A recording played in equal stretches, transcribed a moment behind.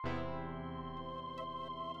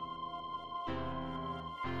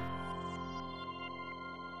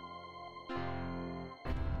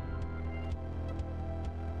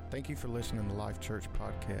Thank you for listening to Life Church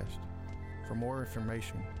Podcast. For more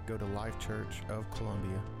information, go to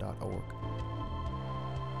lifechurchofcolumbia.org.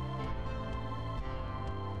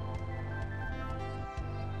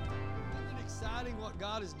 Isn't it exciting what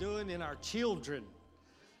God is doing in our children?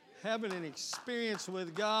 Having an experience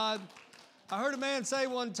with God. I heard a man say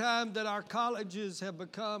one time that our colleges have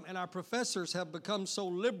become, and our professors have become so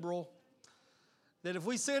liberal that if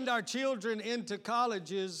we send our children into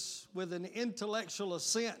colleges with an intellectual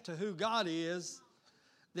assent to who God is,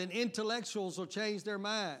 then intellectuals will change their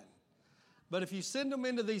mind. But if you send them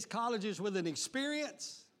into these colleges with an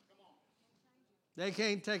experience, they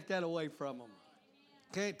can't take that away from them.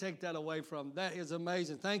 Can't take that away from them. That is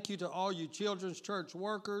amazing. Thank you to all you children's church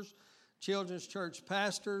workers, children's church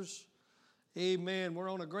pastors. Amen.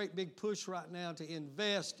 We're on a great big push right now to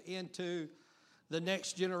invest into the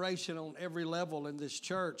next generation on every level in this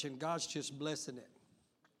church, and God's just blessing it.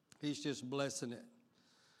 He's just blessing it.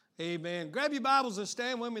 Amen. Grab your Bibles and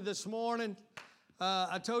stand with me this morning.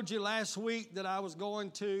 I told you last week that I was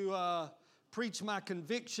going to preach my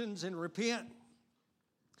convictions and repent.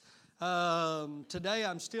 Today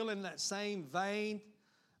I'm still in that same vein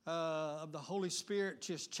of the Holy Spirit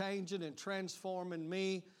just changing and transforming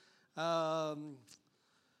me.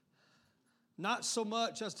 Not so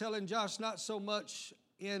much, I was telling Josh, not so much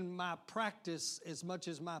in my practice as much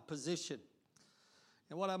as my position.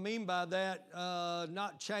 And what I mean by that,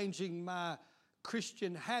 not changing my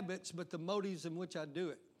Christian habits, but the motives in which I do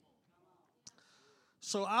it.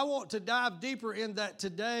 So I want to dive deeper in that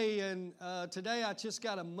today, and today I just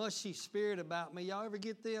got a mushy spirit about me. Y'all ever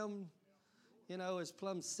get them? You know, it's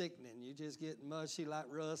plumb sickening. You just get mushy like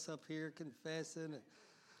Russ up here confessing.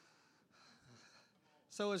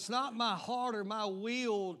 So it's not my heart or my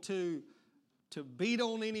will to beat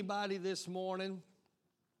on anybody this morning.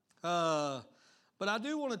 But I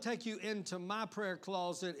do want to take you into my prayer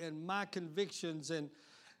closet and my convictions. And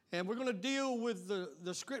we're going to deal with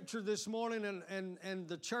the scripture this morning and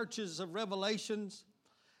the churches of Revelations.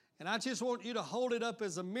 And I just want you to hold it up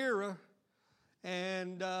as a mirror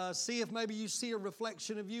and see if maybe you see a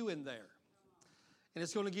reflection of you in there. And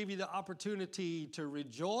it's going to give you the opportunity to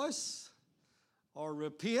rejoice or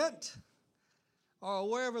repent, or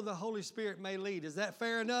wherever the Holy Spirit may lead. Is that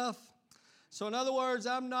fair enough? So in other words,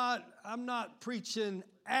 I'm not preaching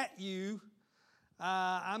at you.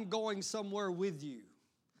 I'm going somewhere with you.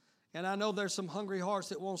 And I know there's some hungry hearts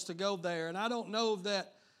that wants to go there. And I don't know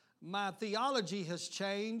that my theology has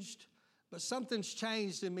changed, but something's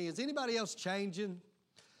changed in me. Is anybody else changing?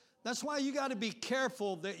 That's why you got to be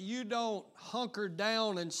careful that you don't hunker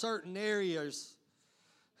down in certain areas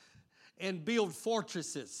and build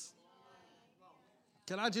fortresses.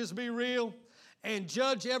 Can I just be real? And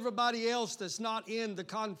judge everybody else that's not in the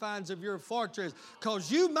confines of your fortress,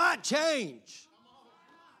 because you might change.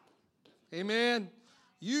 Amen.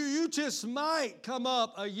 You just might come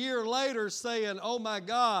up a year later saying, oh my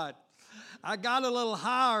God, I got a little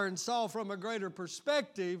higher and saw from a greater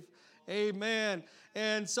perspective. Amen.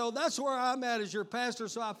 And so that's where I'm at as your pastor.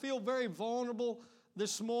 So I feel very vulnerable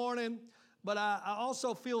this morning. But I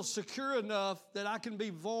also feel secure enough that I can be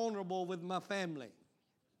vulnerable with my family.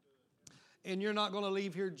 And you're not going to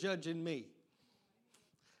leave here judging me.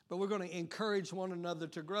 But we're going to encourage one another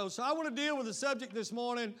to grow. So I want to deal with the subject this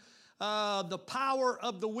morning, the power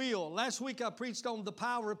of the will. Last week I preached on the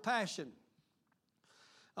power of passion.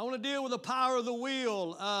 I want to deal with the power of the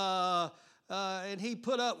will. And he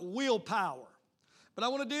put up willpower. But I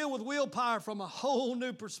want to deal with willpower from a whole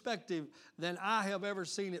new perspective than I have ever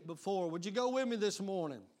seen it before. Would you go with me this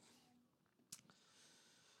morning?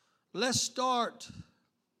 Let's start.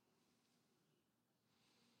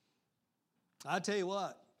 I tell you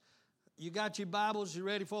what, you got your Bibles, you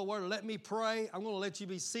ready for a word? Let me pray. I'm going to let you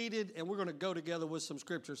be seated, and we're going to go together with some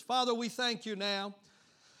scriptures. Father, we thank you now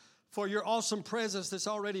for your awesome presence that's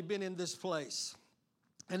already been in this place.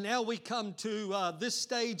 And now we come to this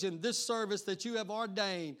stage in this service that you have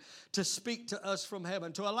ordained to speak to us from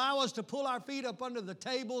heaven, to allow us to pull our feet up under the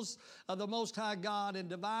tables of the Most High God and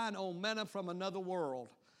divine on manna from another world.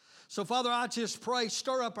 So, Father, I just pray,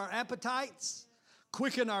 stir up our appetites,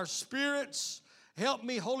 quicken our spirits, help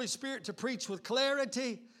me, Holy Spirit, to preach with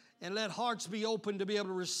clarity, and let hearts be open to be able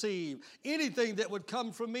to receive. Anything that would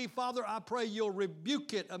come from me, Father, I pray you'll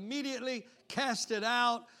rebuke it immediately, cast it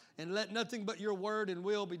out, and let nothing but your word and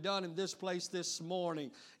will be done in this place this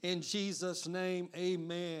morning. In Jesus' name,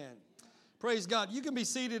 amen. Praise God. You can be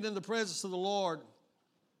seated in the presence of the Lord.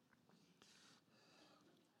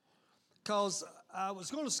 Because I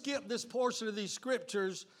was going to skip this portion of these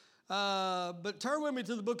scriptures, but turn with me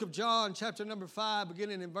to the book of John, chapter number 5,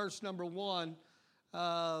 beginning in verse number 1.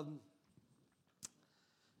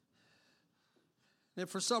 if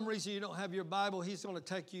for some reason you don't have your Bible, he's going to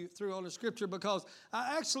take you through on the scripture, because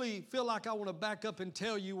I actually feel like I want to back up and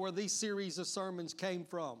tell you where these series of sermons came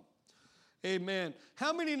from. Amen.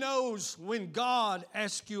 How many knows when God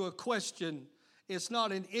asks you a question, it's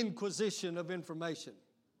not an inquisition of information?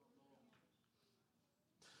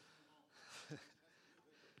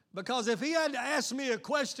 Because if he had to ask me a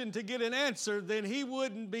question to get an answer, then he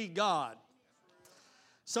wouldn't be God.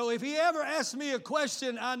 So if he ever asks me a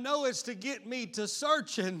question, I know it's to get me to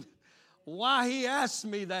searching why he asked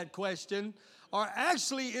me that question, or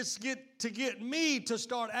actually it's to get me to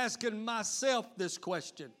start asking myself this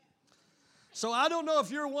question. So I don't know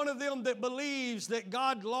if you're one of them that believes that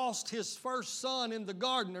God lost his first son in the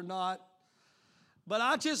garden or not, but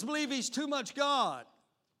I just believe he's too much God.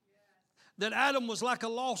 That Adam was like a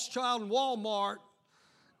lost child in Walmart,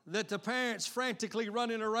 that the parents frantically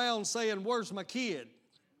running around saying, "Where's my kid?"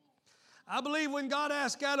 I believe when God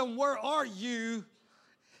asked Adam, "Where are you?"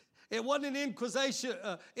 it wasn't an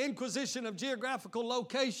inquisition of geographical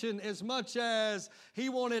location as much as he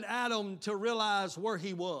wanted Adam to realize where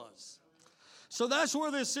he was. So that's where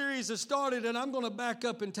this series has started, and I'm going to back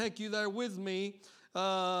up and take you there with me.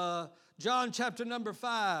 John chapter number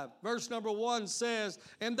 5, verse number 1 says,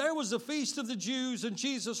 "And there was a feast of the Jews, and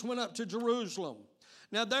Jesus went up to Jerusalem.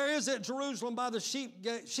 Now there is at Jerusalem by the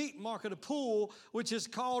sheep market a pool, which is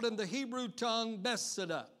called in the Hebrew tongue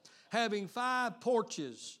Bethesda, having 5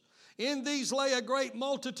 porches. In these lay a great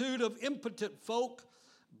multitude of impotent folk,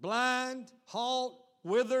 blind, halt,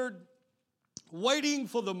 withered, waiting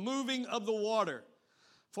for the moving of the water.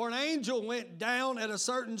 For an angel went down at a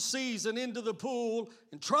certain season into the pool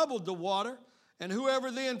and troubled the water. And whoever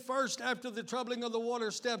then first after the troubling of the water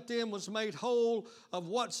stepped in was made whole of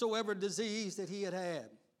whatsoever disease that he had had.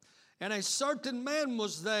 And a certain man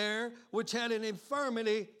was there which had an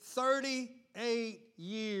infirmity 38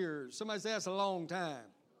 years. Somebody say that's a long time.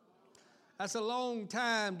 That's a long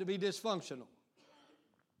time to be dysfunctional.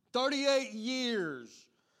 38 years.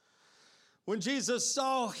 When Jesus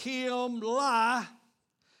saw him lie,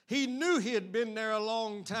 he knew he had been there a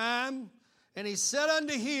long time, and he said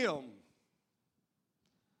unto him,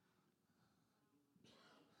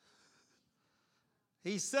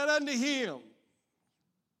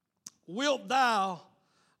 "Wilt thou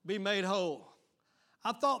be made whole?"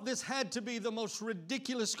 I thought this had to be the most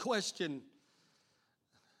ridiculous question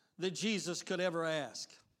that Jesus could ever ask.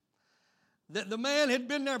 That the man had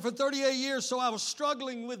been there for 38 years, so I was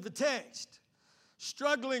struggling with the text,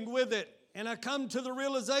 struggling with it. And I come to the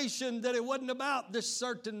realization that it wasn't about this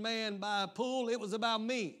certain man by a pool. It was about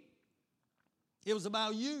me. It was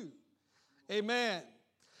about you. Amen.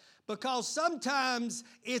 Because sometimes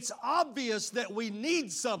it's obvious that we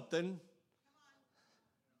need something,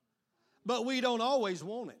 but we don't always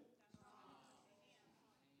want it.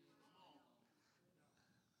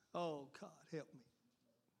 Oh, God, help me.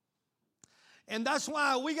 And that's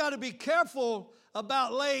why we got to be careful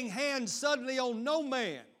about laying hands suddenly on no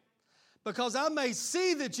man. Because I may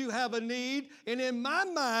see that you have a need, and in my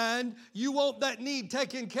mind, you want that need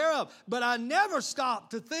taken care of. But I never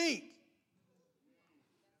stop to think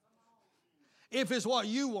if it's what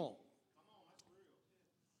you want.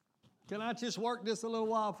 Can I just work this a little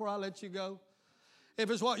while before I let you go?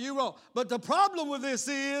 If it's what you want. But the problem with this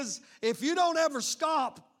is, if you don't ever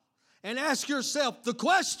stop and ask yourself the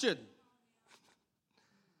question,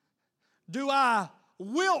 do I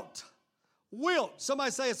wilt?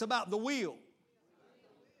 Somebody say it's about the will.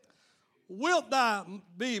 Wilt thou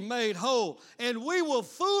be made whole? And we will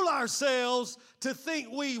fool ourselves to think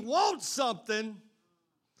we want something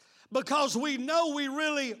because we know we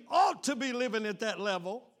really ought to be living at that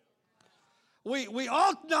level. We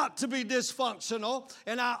ought not to be dysfunctional,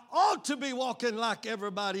 and I ought to be walking like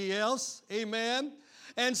everybody else. Amen.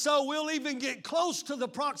 And so we'll even get close to the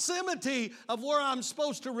proximity of where I'm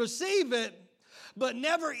supposed to receive it, but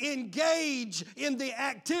never engage in the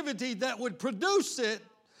activity that would produce it.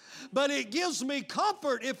 But it gives me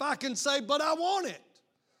comfort if I can say, but I want it.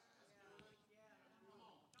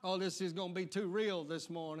 Oh, this is going to be too real this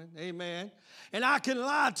morning. Amen. And I can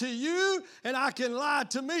lie to you, and I can lie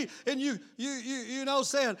to me. And you know,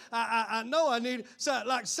 saying, I know I need it. So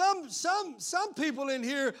like some people in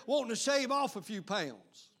here wanting to shave off a few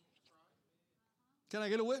pounds. Can I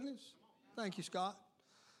get a witness? Thank you, Scott.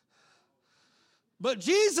 But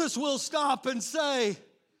Jesus will stop and say,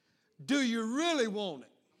 do you really want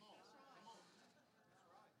it?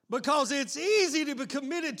 Because it's easy to be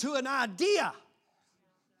committed to an idea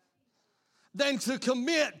than to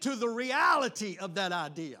commit to the reality of that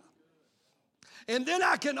idea. And then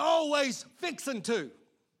I can always fixing to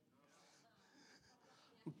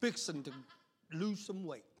lose some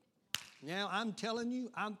weight. Now, I'm telling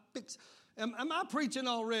you, am I preaching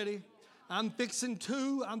already? I'm fixing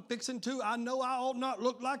to. I know I ought not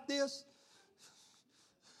look like this.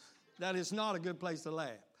 That is not a good place to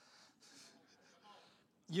laugh.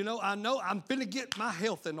 You know I'm finna get my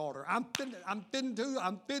health in order. I'm telling you,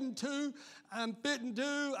 I'm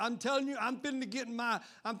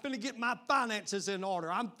finna get my finances in order.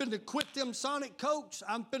 I'm finna quit them Sonic Cokes.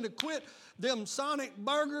 I'm finna quit them Sonic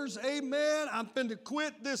burgers. Amen. I'm finna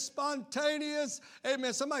quit this spontaneous.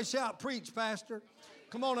 Amen. Somebody shout, preach, Pastor.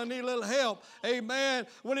 Come on, I need a little help. Amen.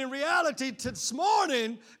 When in reality, this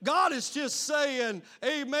morning, God is just saying,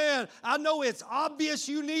 amen, I know it's obvious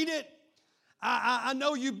you need it. I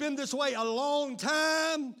know you've been this way a long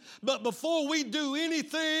time, but before we do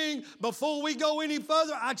anything, before we go any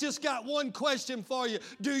further, I just got one question for you.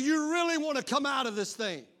 Do you really want to come out of this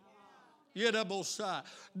thing? Yeah, that both sides.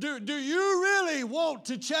 Do you really want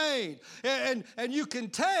to change? And you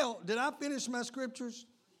can tell. Did I finish my scriptures?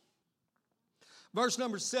 Verse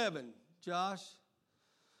number 7, Josh.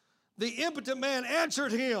 The impotent man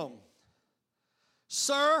answered him,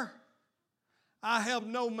 Sir, I have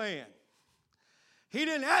no man. He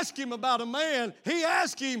didn't ask him about a man. He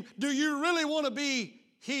asked him, do you really want to be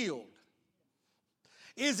healed?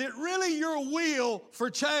 Is it really your will for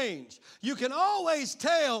change? You can always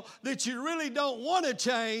tell that you really don't want to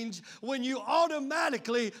change when you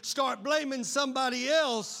automatically start blaming somebody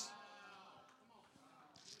else.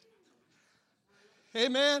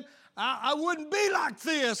 Amen. I wouldn't be like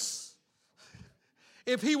this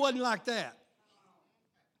if he wasn't like that.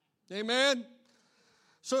 Amen.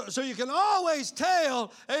 So you can always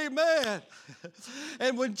tell, amen.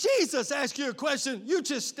 And when Jesus asks you a question, you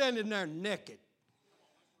just standing there naked.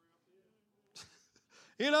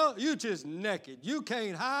 You know, you just naked. You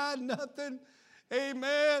can't hide nothing.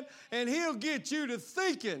 Amen. And he'll get you to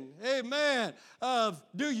thinking, amen, of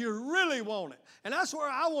do you really want it? And that's where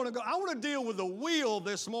I want to go. I want to deal with the will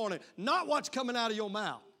this morning, not what's coming out of your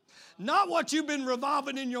mouth, not what you've been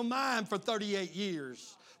revolving in your mind for 38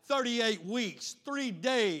 years. 38 weeks, 3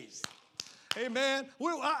 days. Amen.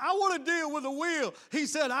 I want to deal with the will. He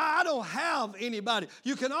said, I don't have anybody.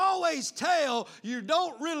 You can always tell you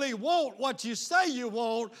don't really want what you say you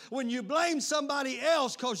want when you blame somebody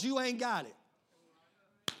else because you ain't got it.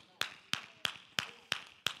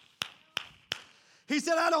 He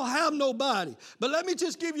said, I don't have nobody. But let me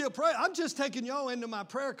just give you a prayer. I'm just taking y'all into my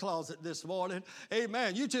prayer closet this morning.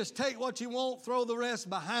 Amen. You just take what you want, throw the rest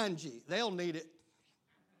behind you. They'll need it.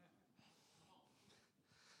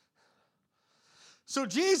 So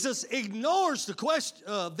Jesus ignores the question,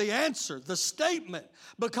 the answer, the statement,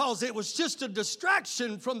 because it was just a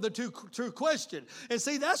distraction from the true question. And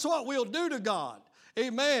see, that's what we'll do to God.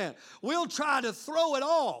 Amen. We'll try to throw it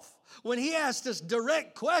off. When he asks us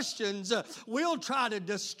direct questions, we'll try to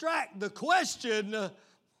distract the question.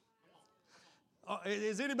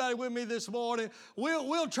 Is anybody with me this morning?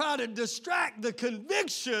 We'll try to distract the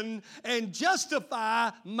conviction and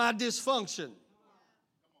justify my dysfunction.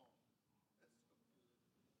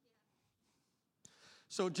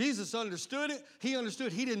 So Jesus understood it. He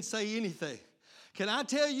understood. He didn't say anything. Can I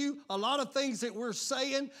tell you, a lot of things that we're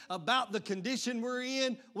saying about the condition we're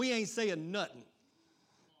in, we ain't saying nothing.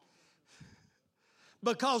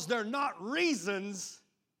 Because they're not reasons,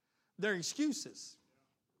 they're excuses.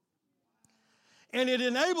 And it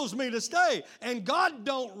enables me to stay. And God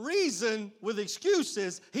don't reason with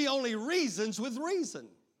excuses. He only reasons with reason.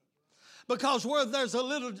 Because where there's a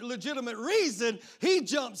little legitimate reason, he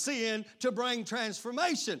jumps in to bring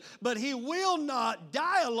transformation. But he will not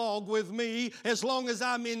dialogue with me as long as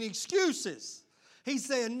I'm in excuses. He's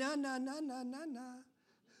saying, no.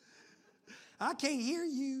 I can't hear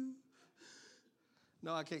you.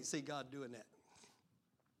 No, I can't see God doing that.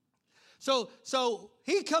 So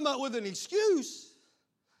he come up with an excuse.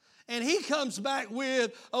 And he comes back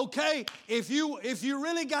with, okay, if you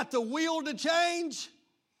really got the will to change,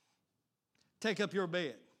 take up your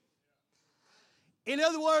bed. In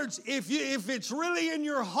other words, if it's really in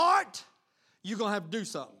your heart, you're going to have to do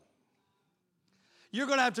something. You're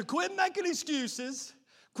going to have to quit making excuses,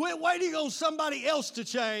 quit waiting on somebody else to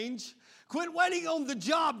change, quit waiting on the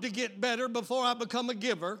job to get better before I become a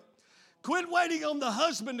giver, quit waiting on the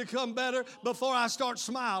husband to come better before I start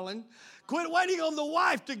smiling, quit waiting on the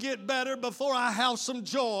wife to get better before I have some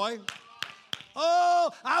joy.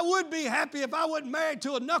 Oh, I would be happy if I wasn't married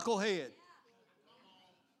to a knucklehead.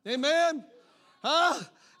 Amen? Huh?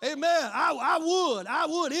 Amen. I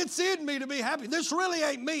would. It's in me to be happy. This really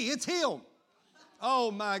ain't me. It's him. Oh,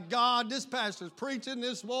 my God. This pastor's preaching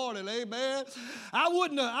this morning. Amen. I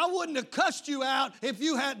wouldn't have cussed you out if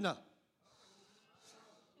you hadn't.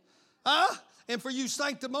 Huh? And for you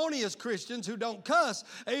sanctimonious Christians who don't cuss,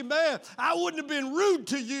 amen, I wouldn't have been rude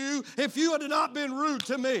to you if you had not been rude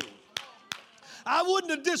to me. I wouldn't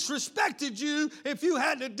have disrespected you if you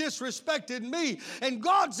hadn't disrespected me. And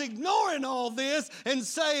God's ignoring all this and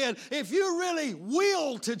saying, if you really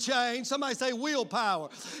will to change, somebody say willpower.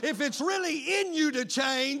 If it's really in you to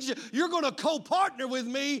change, you're going to co-partner with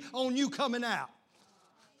me on you coming out.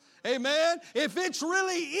 Amen. If it's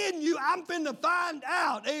really in you, I'm finna find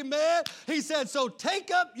out. Amen. He said, so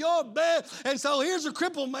take up your bed. And so here's a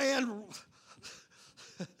crippled man.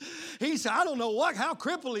 He said, I don't know how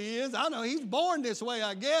crippled he is. I know he's born this way,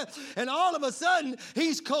 I guess. And all of a sudden,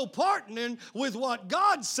 he's co-partnering with what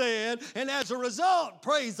God said. And as a result,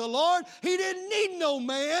 praise the Lord, he didn't need no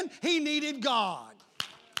man. He needed God.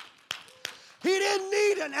 He didn't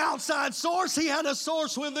need an outside source. He had a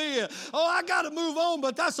source within. Oh, I got to move on,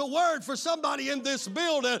 but that's a word for somebody in this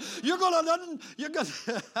building. You're going to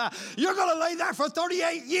lay there for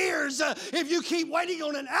 38 years if you keep waiting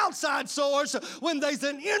on an outside source when there's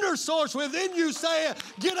an inner source within you saying,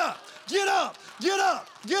 get up, get up, get up,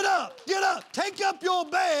 get up, get up. Take up your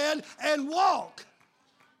bed and walk.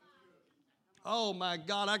 Oh, my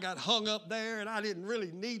God, I got hung up there, and I didn't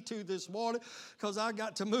really need to this morning because I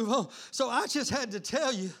got to move on. So I just had to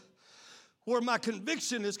tell you where my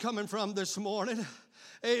conviction is coming from this morning.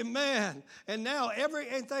 Amen. And now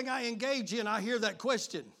everything I engage in, I hear that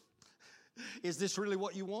question. Is this really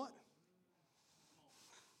what you want?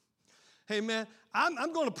 Amen.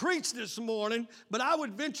 I'm going to preach this morning, but I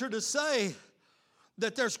would venture to say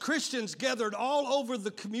that there's Christians gathered all over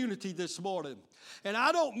the community this morning. And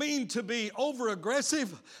I don't mean to be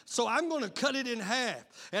over-aggressive, so I'm going to cut it in half.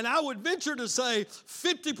 And I would venture to say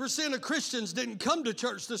 50% of Christians didn't come to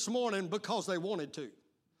church this morning because they wanted to.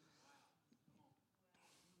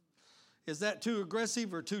 Is that too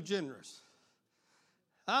aggressive or too generous?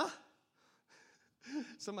 Huh?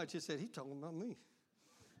 Somebody just said, he's talking about me.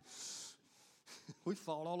 We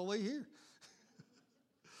fought all the way here.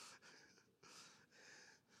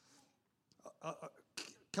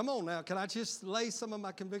 Come on now, can I just lay some of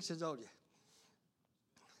my convictions on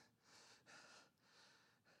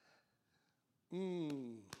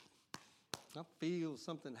you? I feel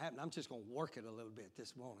something happening. I'm just going to work it a little bit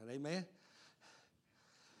this morning, amen?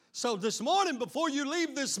 So this morning, before you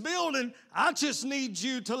leave this building, I just need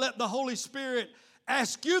you to let the Holy Spirit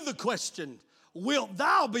ask you the question, wilt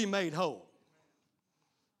thou be made whole?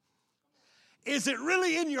 Is it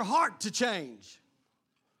really in your heart to change?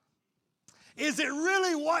 Is it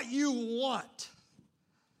really what you want?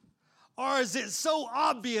 Or is it so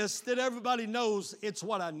obvious that everybody knows it's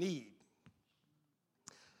what I need?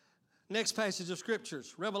 Next passage of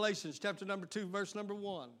scriptures, Revelations chapter number 2, verse number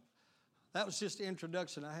 1. That was just the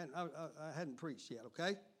introduction. I hadn't preached yet,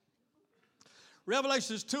 okay?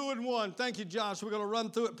 Revelations 2 and 1. Thank you, Josh. We're going to run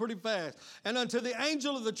through it pretty fast. And unto the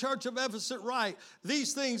angel of the church of Ephesus write,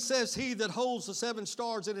 these things says he that holds the 7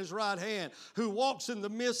 stars in his right hand, who walks in the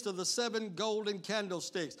midst of the 7 golden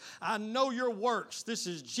candlesticks. I know your works. This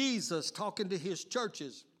is Jesus talking to his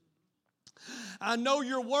churches. I know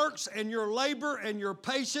your works and your labor and your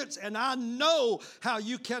patience, and I know how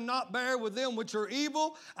you cannot bear with them which are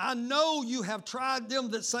evil. I know you have tried them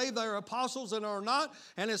that say they are apostles and are not,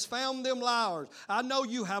 and has found them liars. I know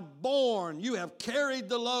you have borne, you have carried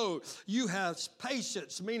the load, you have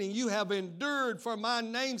patience, meaning you have endured for my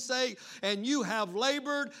name's sake, and you have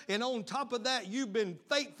labored, and on top of that, you've been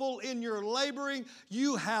faithful in your laboring.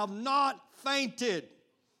 You have not fainted.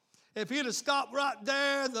 If he'd have stopped right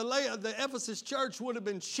there, the Ephesus church would have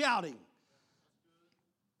been shouting.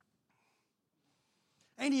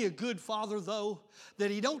 Ain't he a good father, though,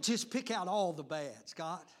 that he don't just pick out all the bad,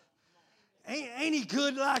 Scott? Ain't he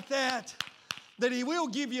good like that? That he will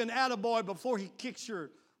give you an attaboy before he kicks your...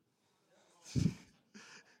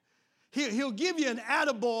 He'll give you an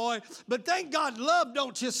attaboy, but thank God love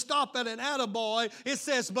don't just stop at an attaboy. It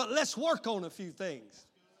says, but let's work on a few things.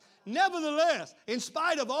 Nevertheless, in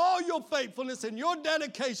spite of all your faithfulness and your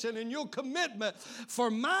dedication and your commitment,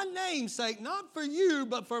 for my name's sake, not for you,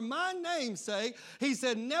 but for my name's sake, he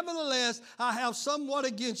said, nevertheless, I have somewhat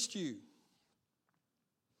against you.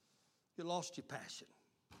 You lost your passion.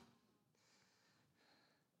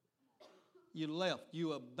 You left.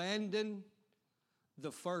 You abandoned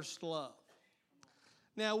the first love.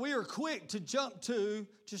 Now, we are quick to jump to,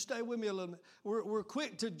 just stay with me a little bit, we're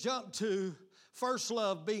quick to jump to first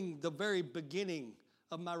love being the very beginning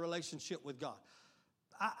of my relationship with God.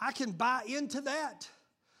 I can buy into that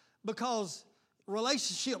because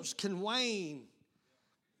relationships can wane,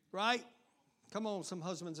 right? Come on, some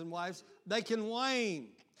husbands and wives. They can wane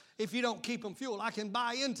if you don't keep them fueled. I can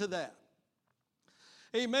buy into that.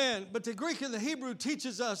 Amen. But the Greek and the Hebrew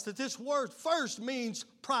teaches us that this word first means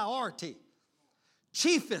priority,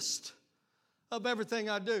 chiefest of everything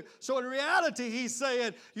I do. So in reality, he's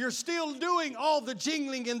saying, you're still doing all the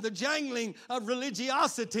jingling and the jangling of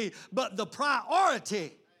religiosity, but the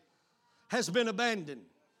priority has been abandoned.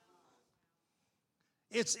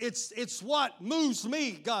 It's what moves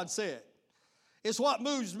me, God said. It's what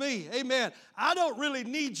moves me. Amen. I don't really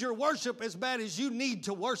need your worship as bad as you need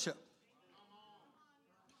to worship.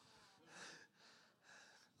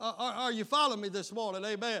 Are you following me this morning?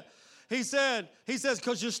 Amen. He says,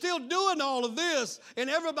 because you're still doing all of this, and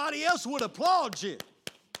everybody else would applaud you.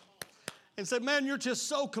 And said, man, you're just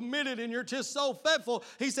so committed and you're just so faithful.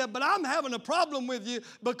 He said, but I'm having a problem with you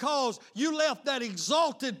because you left that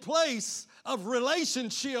exalted place of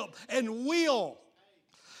relationship and will.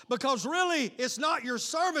 Because really, it's not your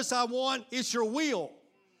service I want, it's your will.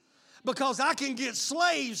 Because I can get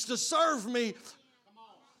slaves to serve me.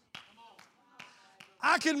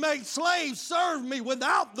 I can make slaves serve me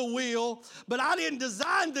without the will, but I didn't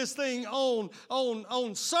design this thing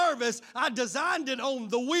on service. I designed it on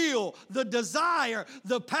the will, the desire,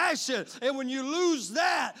 the passion. And when you lose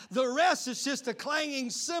that, the rest is just a clanging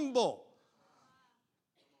cymbal.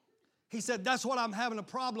 He said, that's what I'm having a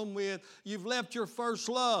problem with. You've left your first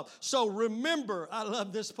love. So remember, I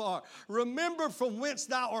love this part. Remember from whence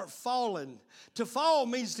thou art fallen. To fall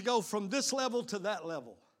means to go from this level to that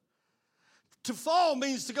level. To fall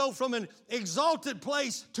means to go from an exalted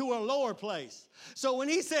place to a lower place. So when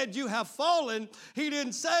he said you have fallen, he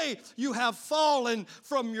didn't say you have fallen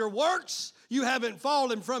from your works. You haven't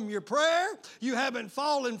fallen from your prayer. You haven't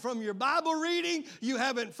fallen from your Bible reading. You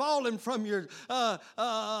haven't fallen from your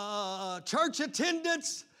church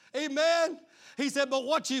attendance. Amen. He said, but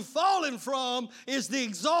what you've fallen from is the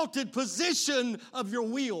exalted position of your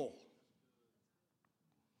will.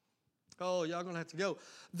 Oh, y'all going to have to go.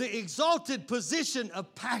 The exalted position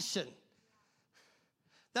of passion.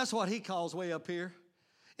 That's what he calls way up here.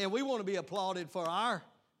 And we want to be applauded for our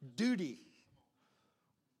duty.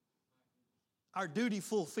 Our duty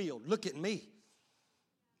fulfilled. Look at me.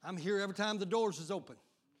 I'm here every time the doors is open.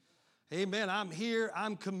 Amen. I'm here.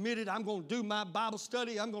 I'm committed. I'm going to do my Bible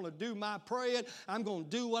study. I'm going to do my praying. I'm going to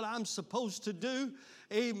do what I'm supposed to do.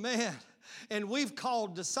 Amen. And we've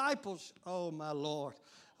called disciples. Oh, my Lord.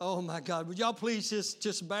 Oh, my God. Would y'all please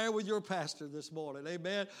just bear with your pastor this morning?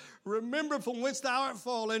 Amen. Remember from whence thou art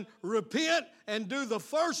fallen. Repent and do the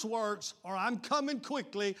first works, or I'm coming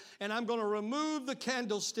quickly, and I'm going to remove the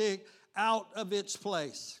candlestick out of its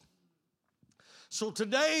place. So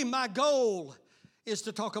today, my goal is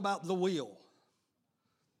to talk about the will.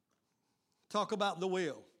 Talk about the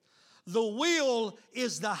will. The will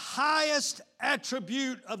is the highest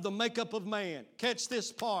attribute of the makeup of man. Catch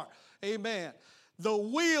this part. Amen. The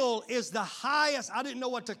will is the highest, I didn't know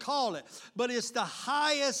what to call it, but it's the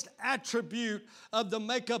highest attribute of the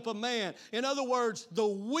makeup of man. In other words, the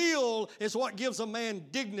will is what gives a man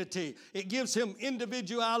dignity. It gives him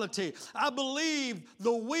individuality. I believe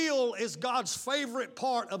the will is God's favorite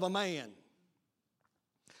part of a man.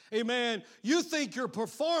 Amen. You think your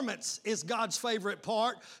performance is God's favorite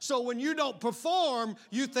part, so when you don't perform,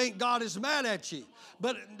 you think God is mad at you.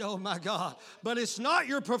 But, oh my God, but it's not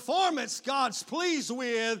your performance God's pleased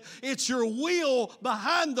with, it's your will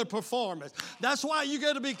behind the performance. That's why you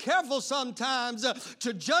got to be careful sometimes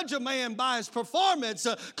to judge a man by his performance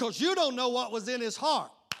because you don't know what was in his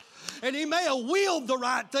heart. And he may have willed the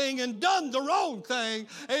right thing and done the wrong thing.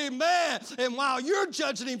 Amen. And while you're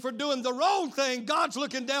judging him for doing the wrong thing, God's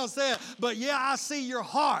looking down and saying, but yeah, I see your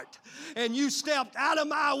heart. And you stepped out of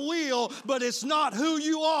my will, but it's not who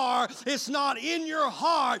you are. It's not in your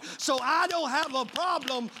heart. So I don't have a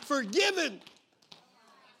problem forgiving.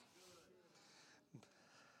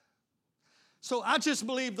 So I just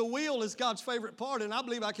believe the will is God's favorite part, and I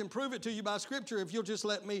believe I can prove it to you by Scripture if you'll just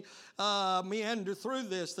let me meander through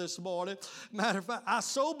this morning. Matter of fact, I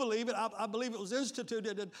so believe it. I believe it was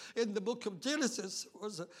instituted in the book of Genesis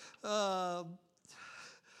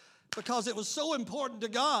because it was so important to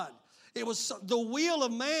God. It was the will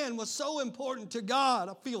of man was so important to God.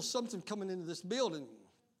 I feel something coming into this building.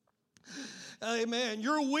 Amen.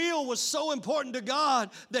 Your will was so important to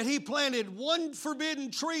God that He planted one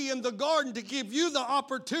forbidden tree in the garden to give you the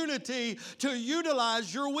opportunity to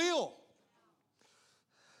utilize your will.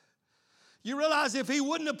 You realize if He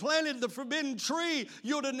wouldn't have planted the forbidden tree,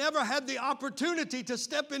 you would have never had the opportunity to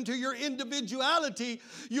step into your individuality.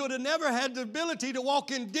 You would have never had the ability to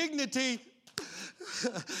walk in dignity.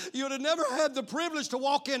 You'd have never had the privilege to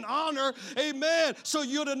walk in honor. Amen. So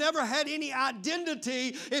you'd have never had any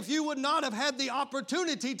identity if you would not have had the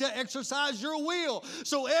opportunity to exercise your will.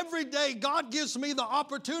 So every day God gives me the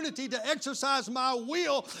opportunity to exercise my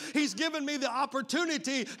will. He's given me the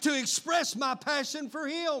opportunity to express my passion for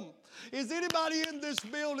Him. Is anybody in this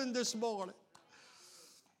building this morning?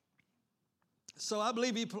 So I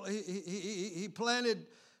believe he planted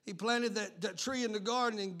that tree in the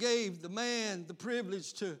garden and gave the man the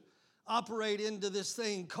privilege to operate into this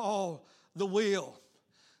thing called the will.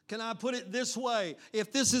 Can I put it this way?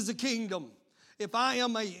 If this is a kingdom, if I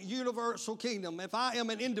am a universal kingdom, if I am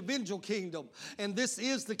an individual kingdom, and this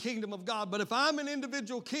is the kingdom of God, but if I'm an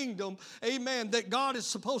individual kingdom, amen, that God is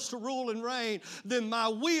supposed to rule and reign, then my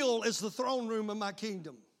will is the throne room of my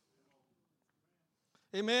kingdom.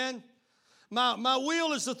 Amen. My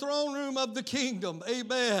will is the throne room of the kingdom.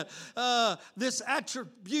 Amen. This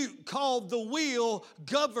attribute called the will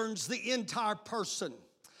governs the entire person.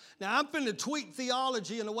 Now, I'm going to tweak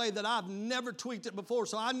theology in a way that I've never tweaked it before,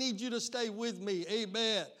 so I need you to stay with me.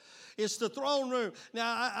 Amen. It's the throne room.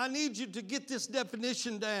 Now, I need you to get this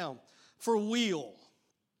definition down for will.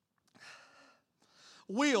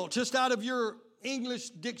 Will, just out of your English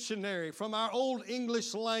dictionary, from our old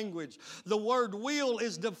English language, the word will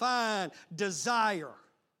is defined desire.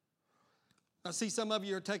 I see some of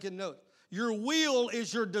you are taking note. Your will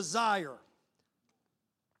is your desire.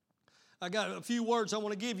 I got a few words I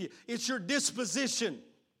want to give you. It's your disposition.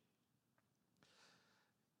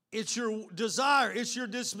 It's your desire. It's your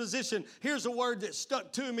disposition. Here's a word that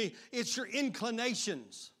stuck to me. It's your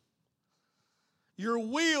inclinations. Your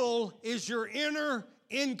will is your inner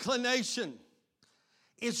inclination.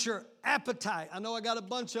 It's your appetite. I know I got a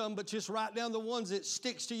bunch of them, but just write down the ones that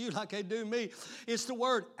sticks to you like they do me. It's the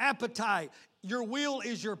word appetite. Your will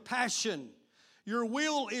is your passion. Your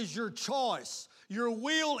will is your choice. Your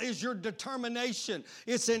will is your determination.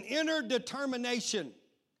 It's an inner determination.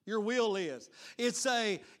 Your will is. It's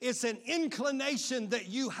an inclination that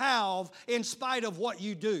you have in spite of what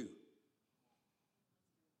you do.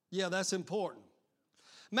 Yeah, that's important.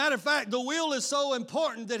 Matter of fact, the will is so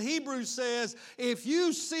important that Hebrews says, if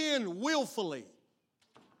you sin willfully,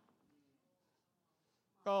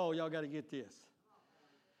 oh, y'all got to get this.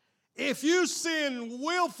 If you sin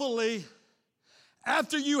willfully,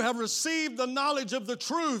 after you have received the knowledge of the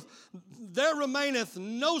truth, there remaineth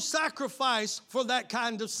no sacrifice for that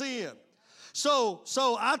kind of sin. So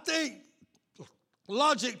I think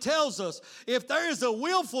logic tells us if there is a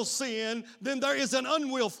willful sin, then there is an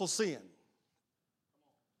unwillful sin.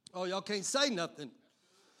 Oh, y'all can't say nothing,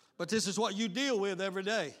 but this is what you deal with every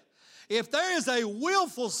day. If there is a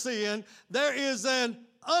willful sin, there is an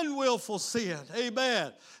unwillful sin.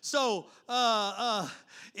 Amen. So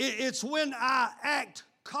it's when I act.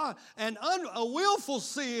 A willful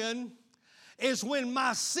sin is when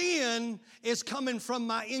my sin is coming from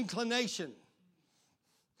my inclination.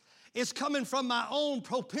 It's coming from my own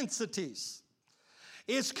propensities.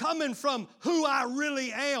 It's coming from who I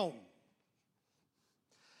really am.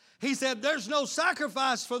 He said there's no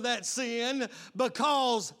sacrifice for that sin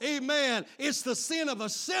because, amen, it's the sin of a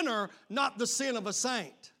sinner, not the sin of a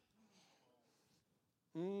saint.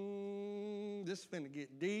 This is going to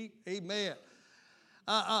get deep. Amen.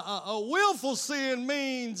 A willful sin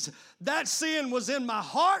means that sin was in my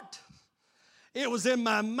heart. It was in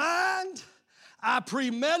my mind. I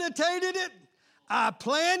premeditated it. I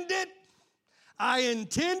planned it. I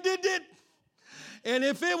intended it. And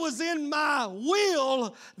if it was in my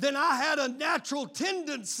will, then I had a natural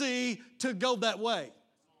tendency to go that way.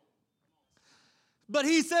 But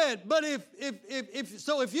he said, but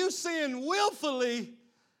if you sin willfully,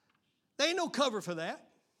 there ain't no cover for that.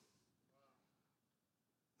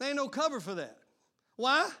 There ain't no cover for that.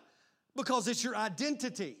 Why? Because it's your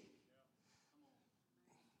identity.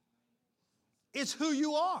 It's who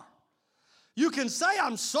you are. You can say,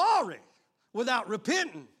 I'm sorry, without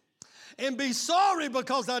repenting. And be sorry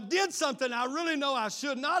because I did something I really know I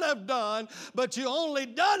should not have done, but you only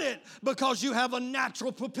done it because you have a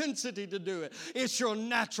natural propensity to do it. It's your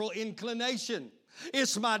natural inclination.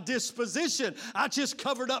 It's my disposition. I just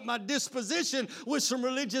covered up my disposition with some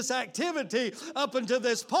religious activity up until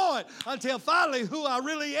this point, until finally who I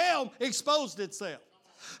really am exposed itself.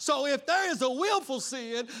 So if there is a willful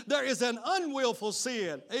sin, there is an unwillful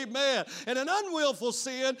sin. Amen. And an unwillful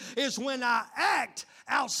sin is when I act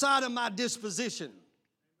outside of my disposition.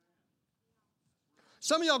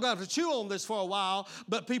 Some of y'all got to chew on this for a while,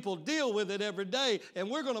 but people deal with it every day, and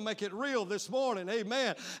we're going to make it real this morning.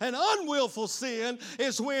 Amen. An unwillful sin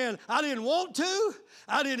is when I didn't want to,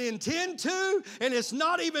 I didn't intend to, and it's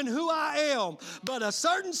not even who I am. But a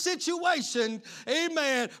certain situation,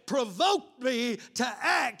 amen, provoked me to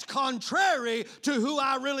act contrary to who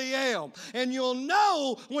I really am. And you'll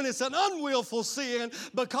know when it's an unwillful sin,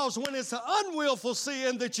 because when it's an unwillful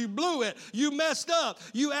sin that you blew it, you messed up,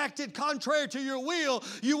 you acted contrary to your will.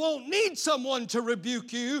 You won't need someone to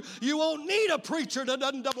rebuke you. You won't need a preacher that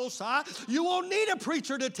doesn't double side. You won't need a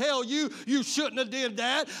preacher to tell you you shouldn't have did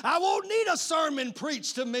that. I won't need a sermon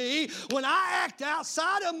preached to me. When I act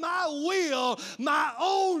outside of my will, my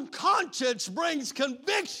own conscience brings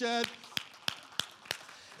conviction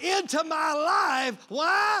into my life.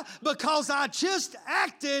 Why? Because I just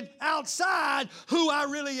acted outside who I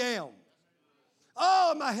really am.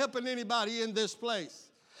 Oh, am I helping anybody in this place?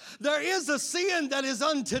 There is a sin that is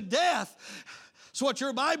unto death. That's what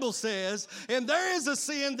your Bible says. And there is a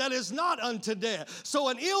sin that is not unto death. So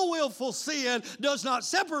an ill-willful sin does not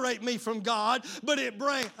separate me from God, but it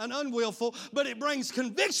brings but it brings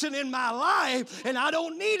conviction in my life, and I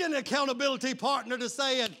don't need an accountability partner to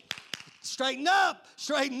say it. Straighten up,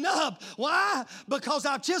 straighten up. Why? Because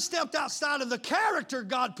I've just stepped outside of the character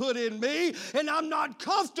God put in me, and I'm not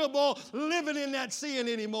comfortable living in that sin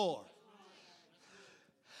anymore.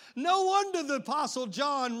 No wonder the Apostle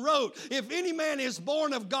John wrote, if any man is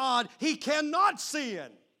born of God, he cannot sin.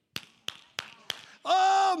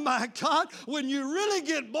 Oh my God, when you really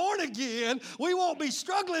get born again, we won't be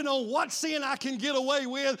struggling on what sin I can get away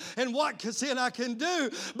with and what sin I can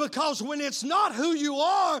do, because when it's not who you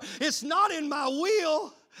are, it's not in my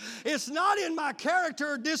will, it's not in my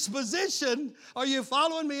character or disposition. Are you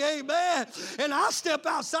following me? Amen. And I step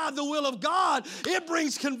outside the will of God, it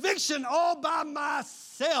brings conviction all by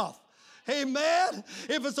myself. Amen.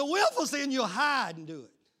 If it's a willful sin, you'll hide and do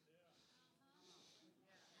it.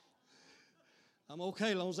 I'm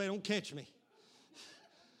okay as long as they don't catch me.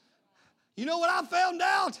 You know what I found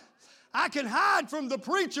out? I can hide from the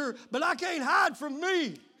preacher, but I can't hide from me.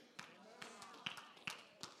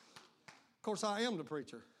 Of course, I am the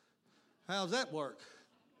preacher. How's that work?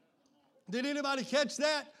 Did anybody catch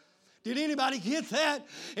that? Did anybody get that?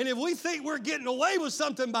 And if we think we're getting away with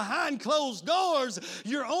something behind closed doors,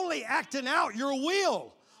 you're only acting out your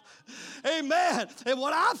will. Amen. And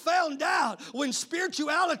what I found out, when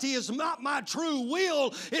spirituality is not my true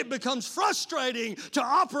will, it becomes frustrating to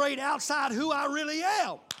operate outside who I really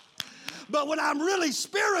am. But when I'm really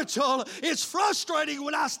spiritual, it's frustrating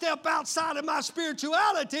when I step outside of my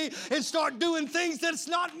spirituality and start doing things that's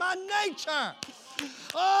not my nature.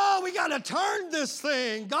 Oh, we got to turn this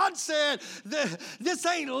thing. God said, this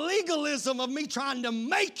ain't legalism of me trying to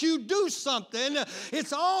make you do something.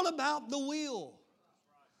 It's all about the will.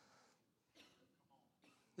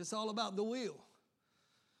 It's all about the will.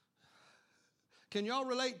 Can y'all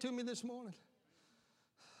relate to me this morning?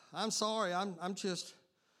 I'm sorry. I'm just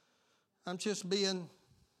being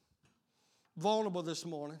vulnerable this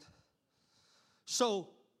morning. So,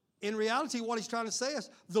 in reality, what he's trying to say is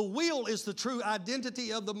the will is the true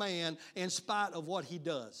identity of the man in spite of what he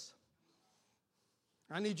does.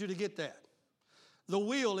 I need you to get that. The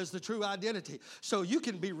will is the true identity. So you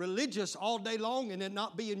can be religious all day long and it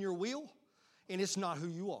not be in your will, and it's not who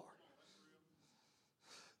you are.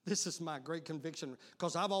 This is my great conviction,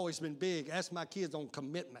 because I've always been big. Ask my kids on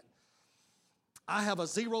commitment. I have a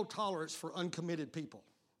zero tolerance for uncommitted people.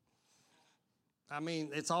 I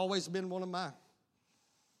mean, it's always been one of mine.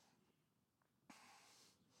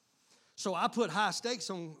 So I put high stakes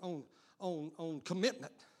on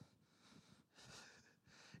commitment.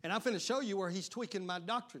 And I'm going to show you where he's tweaking my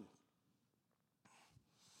doctrine.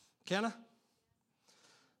 Can I?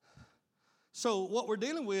 So what we're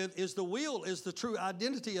dealing with is the will is the true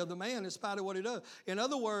identity of the man in spite of what he does. In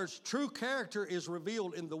other words, true character is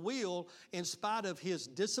revealed in the will in spite of his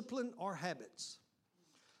discipline or habits.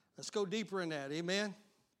 Let's go deeper in that. Amen.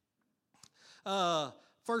 1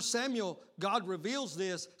 Samuel, God reveals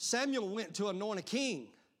this. Samuel went to anoint a king.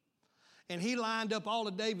 And he lined up all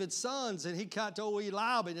of David's sons, and he got to old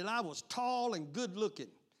Eliab, and Eliab was tall and good looking.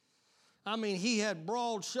 I mean, he had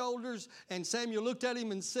broad shoulders, and Samuel looked at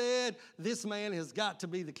him and said, this man has got to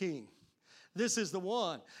be the king. This is the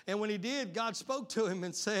one. And when he did, God spoke to him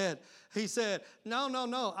and said,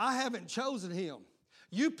 no, I haven't chosen him.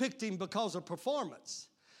 You picked him because of performance.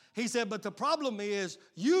 He said, but the problem is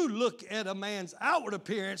you look at a man's outward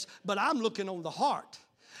appearance, but I'm looking on the heart.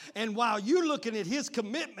 And while you're looking at his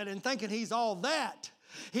commitment and thinking he's all that,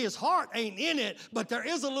 His heart ain't in it, but there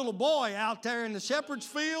is a little boy out there in the shepherd's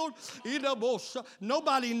field.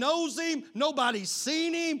 Nobody knows him. Nobody's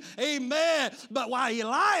seen him. Amen. But while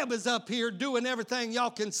Eliab is up here doing everything y'all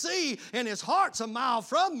can see, and his heart's a mile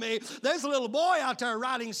from me, there's a little boy out there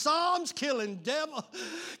writing psalms, killing devil,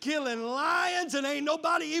 killing lions, and ain't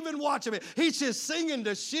nobody even watching it. He's just singing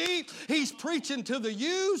to sheep. He's preaching to the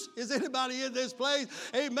ewes. Is anybody in this place?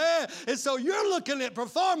 Amen. And so you're looking at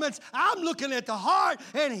performance. I'm looking at the heart,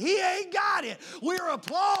 and he ain't got it. We're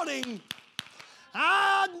applauding.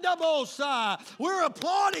 We're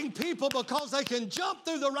applauding people because they can jump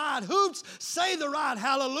through the right hoops, say the right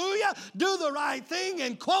hallelujah, do the right thing,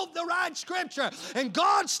 and quote the right scripture. And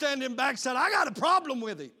God standing back said, I got a problem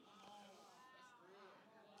with it.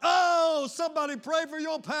 Oh, somebody pray for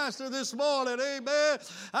your pastor this morning. Amen.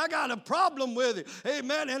 I got a problem with it.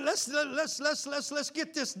 Amen. And let's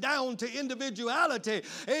get this down to individuality.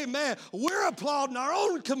 Amen. We're applauding our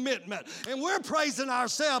own commitment and we're praising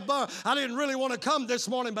ourselves. I didn't really want to come this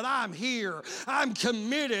morning, but I'm here. I'm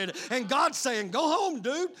committed. And God's saying, go home,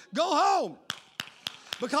 dude. Go home.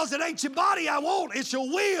 Because it ain't your body I want, it's your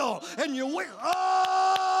will. And your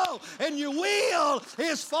will, and your will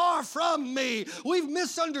is far from me. We've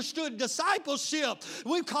misunderstood discipleship.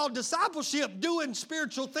 We've called discipleship doing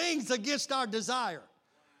spiritual things against our desire.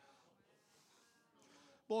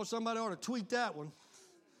 Boy, somebody ought to tweet that one.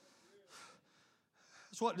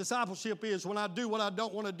 That's what discipleship is, when I do what I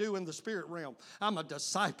don't want to do in the spirit realm. I'm a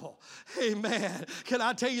disciple. Amen. Can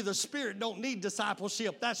I tell you, the spirit don't need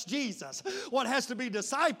discipleship. That's Jesus. What has to be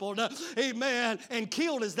discipled, amen, and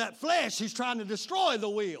killed is that flesh. He's trying to destroy the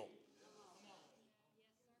will.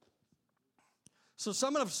 So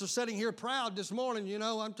some of us are sitting here proud this morning. You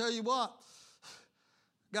know, I'm telling you what,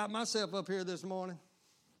 got myself up here this morning.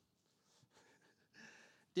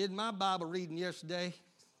 Did my Bible reading yesterday,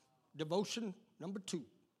 devotion number 2.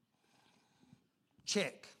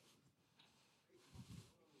 Check.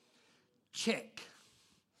 Check.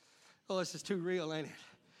 Oh, this is too real, ain't it?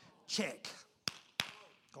 Check.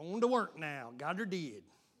 Going to work now. Got her did.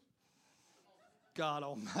 God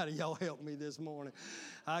Almighty, y'all help me this morning.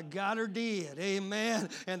 I got her did. Amen.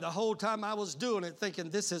 And the whole time I was doing it thinking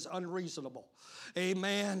this is unreasonable.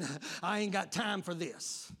 Amen. I ain't got time for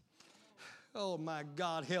this. Oh, my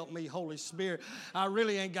God, help me, Holy Spirit. I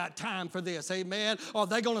really ain't got time for this. Amen. Are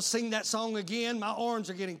they going to sing that song again? My arms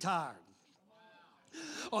are getting tired.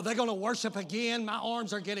 Are they going to worship again? My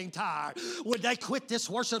arms are getting tired. Would they quit this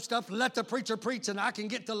worship stuff, let the preacher preach, and I can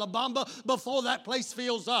get to La Bamba before that place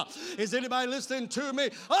fills up? Is anybody listening to me?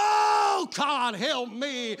 Oh, God, help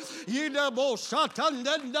me.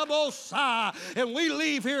 And we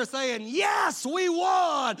leave here saying, yes, we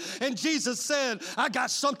won. And Jesus said, I got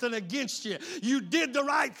something against you. You did the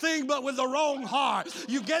right thing, but with the wrong heart.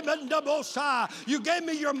 You gave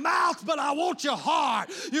me your mouth, but I want your heart.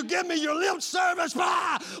 You give me your lip service, but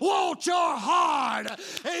I want your heart.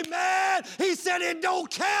 Amen. He said it don't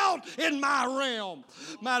count in my realm.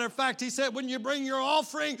 Matter of fact, he said when you bring your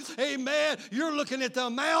offering, amen, you're looking at the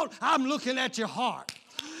amount, I'm looking at your heart.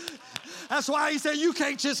 That's why he said you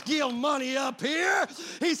can't just give money up here.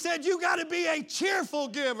 He said you got to be a cheerful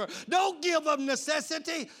giver. Don't give of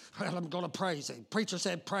necessity. Well, I'm going to praise him. Preacher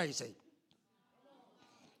said praise him.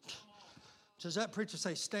 Does that preacher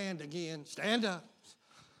say stand again? Stand up.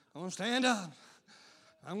 I'm going to stand up.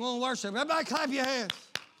 I'm going to worship. Everybody clap your hands.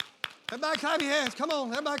 Everybody clap your hands. Come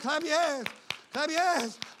on. Everybody clap your hands. Clap your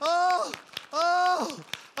hands. Oh, oh,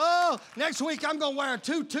 oh. Next week I'm going to wear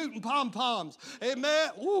 2 tooting pom-poms.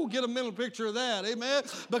 Amen. Ooh, get a mental picture of that. Amen.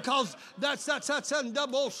 Because that's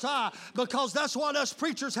double side. Because that's what us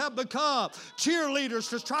preachers have become. Cheerleaders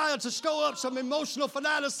to try to stow up some emotional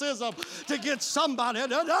fanaticism to get somebody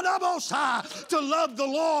double side to love the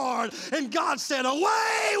Lord. And God said,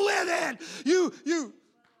 away with it. You.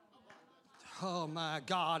 Oh, my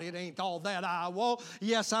God, it ain't all that I want.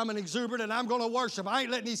 Yes, I'm an exuberant and I'm going to worship. I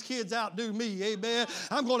ain't letting these kids outdo me, amen.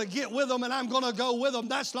 I'm going to get with them and I'm going to go with them.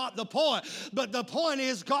 That's not the point. But the point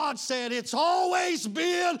is God said it's always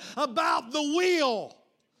been about the will.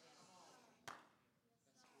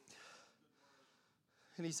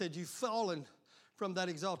 And he said, you've fallen from that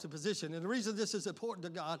exalted position. And the reason this is important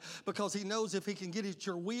to God, because he knows if he can get at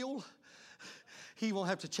your will, he won't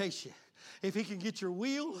have to chase you. If he can get your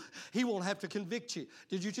will, he won't have to convict you.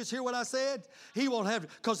 Did you just hear what I said? He won't have to,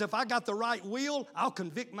 because if I got the right will, I'll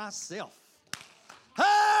convict myself.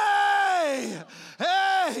 Hey!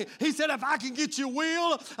 Hey, he said, if I can get your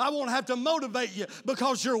will, I won't have to motivate you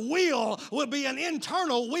because your will will be an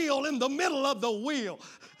internal wheel in the middle of the wheel.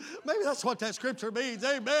 Maybe that's what that scripture means,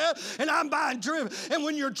 amen. And I'm being driven. And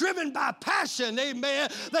when you're driven by passion, amen,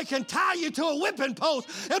 they can tie you to a whipping post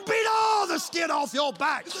and beat all the skin off your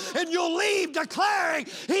back. And you'll leave declaring,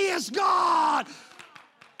 He is God.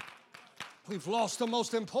 We've lost the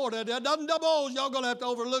most important. Y'all going to have to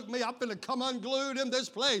overlook me. I'm going to come unglued in this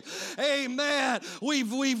place. Amen.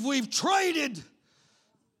 We've traded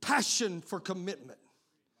passion for commitment.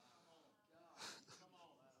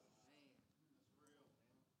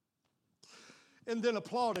 And then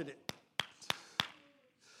applauded it.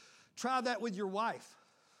 Try that with your wife.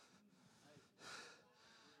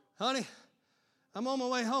 Honey, I'm on my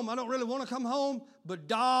way home. I don't really want to come home, but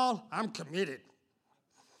doll, I'm committed.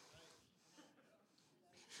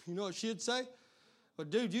 You know what she'd say? Well,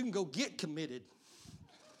 dude, you can go get committed.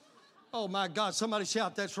 Oh, my God, somebody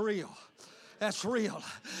shout, that's real. That's real.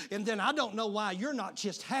 And then I don't know why you're not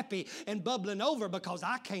just happy and bubbling over because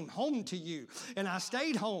I came home to you and I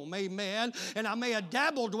stayed home, amen. And I may have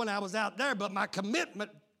dabbled when I was out there, but my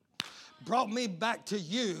commitment brought me back to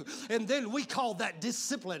you. And then we call that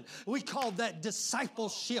discipline. We call that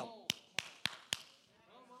discipleship.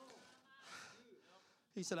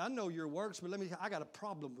 He said, I know your works, but I got a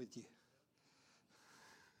problem with you.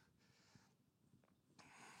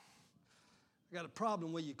 I got a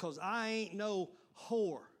problem with you because I ain't no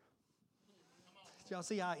whore. Did y'all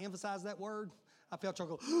see how I emphasize that word? I felt y'all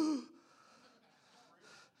go,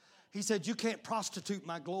 He said, you can't prostitute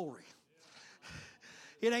my glory.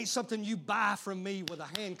 It ain't something you buy from me with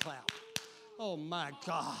a hand clap. Oh, my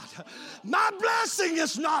God. My blessing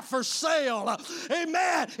is not for sale.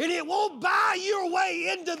 Amen. And it won't buy your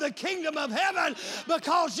way into the kingdom of heaven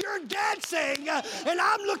because you're dancing and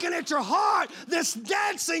I'm looking at your heart that's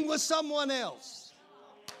dancing with someone else.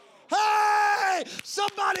 Hey,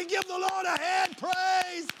 somebody give the Lord a hand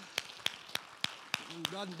praise.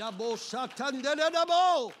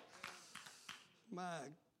 My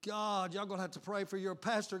God, y'all going to have to pray for your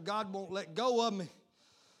pastor. God won't let go of me.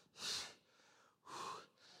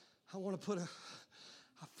 I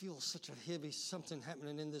feel such a heavy something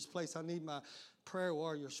happening in this place. I need my prayer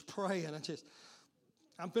warriors praying.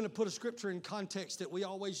 I'm going to put a scripture in context that we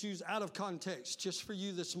always use out of context just for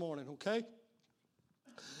you this morning, okay?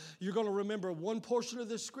 You're going to remember one portion of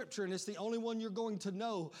this scripture, and it's the only one you're going to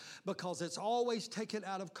know because it's always taken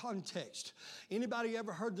out of context. Anybody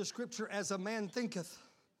ever heard the scripture, as a man thinketh?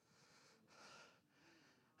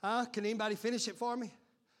 Can anybody finish it for me?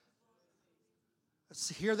 Let's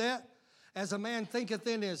hear that. As a man thinketh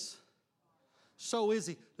in his, so is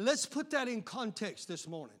he. Let's put that in context this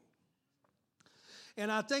morning. And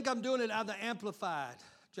I think I'm doing it out of the Amplified.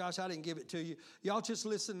 Josh, I didn't give it to you. Y'all just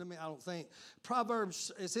listen to me, I don't think.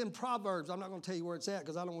 Proverbs, it's in Proverbs. I'm not going to tell you where it's at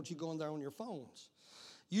because I don't want you going there on your phones.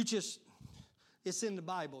 It's in the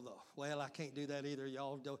Bible, though. Well, I can't do that either,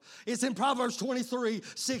 y'all. It's in Proverbs 23,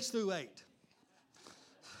 6 through 8.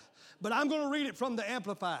 But I'm going to read it from the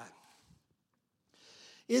Amplified.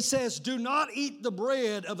 It says, do not eat the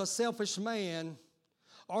bread of a selfish man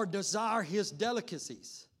or desire his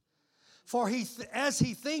delicacies. For as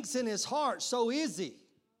he thinks in his heart, so is he.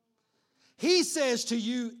 He says to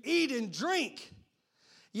you, eat and drink,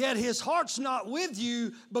 yet his heart's not with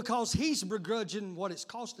you because he's begrudging what it's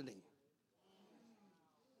costing him.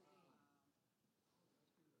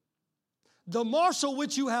 The morsel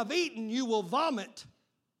which you have eaten, you will vomit,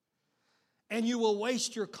 and you will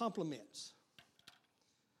waste your compliments.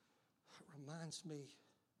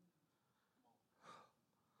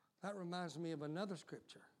 That reminds me of another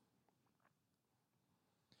scripture.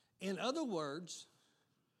 In other words,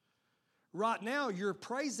 right now you're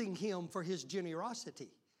praising him for his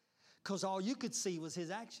generosity because all you could see was his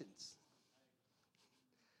actions.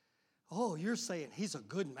 Oh, you're saying he's a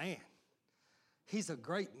good man. He's a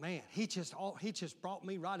great man. He just brought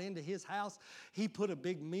me right into his house. He put a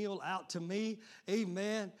big meal out to me.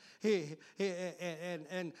 Amen.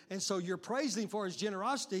 And so you're praising him for his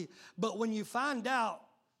generosity. But when you find out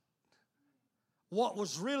what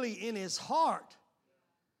was really in his heart,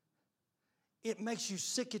 it makes you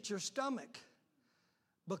sick at your stomach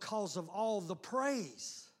because of all the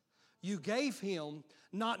praise you gave him,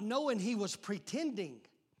 not knowing he was pretending.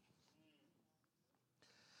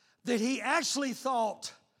 That he actually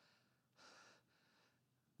thought,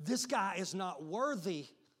 this guy is not worthy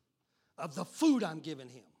of the food I'm giving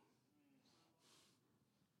him.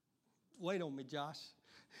 Wait on me, Josh.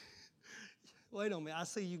 Wait on me. I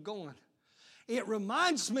see you going. It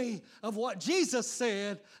reminds me of what Jesus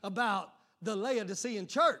said about the Laodicean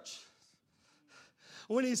church.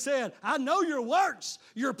 when he said, I know your works.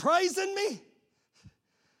 You're praising me.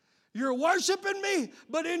 You're worshiping me.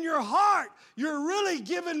 But in your heart, you're really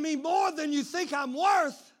giving me more than you think I'm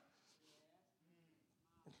worth.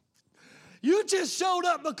 You just showed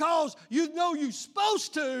up because you know you're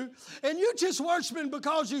supposed to, and you just worshiping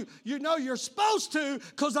because you know you're supposed to,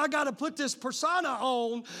 because I got to put this persona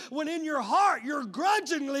on, when in your heart you're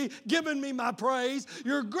grudgingly giving me my praise.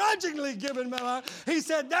 You're grudgingly giving me my... He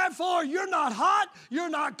said, therefore, you're not hot, you're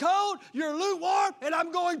not cold, you're lukewarm, and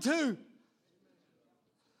I'm going to.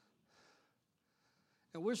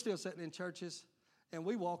 And we're still sitting in churches, and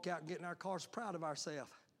we walk out and get in our cars proud of ourselves.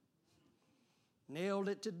 Nailed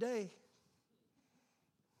it today.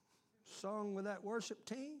 Song with that worship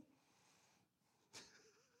team.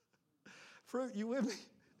 Fruit, you with me?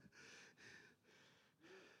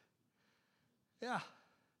 Yeah,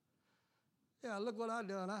 look what I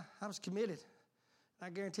done. I was committed. I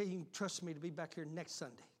guarantee you can trust me to be back here next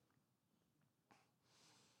Sunday.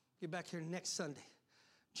 Get back here next Sunday.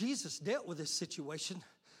 Jesus dealt with this situation.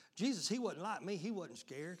 Jesus, he wasn't like me. He wasn't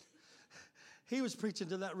scared. He was preaching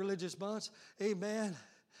to that religious bunch. Amen.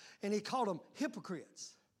 And he called them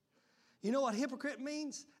hypocrites. You know what hypocrite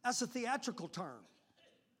means? That's a theatrical term.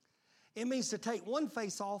 It means to take one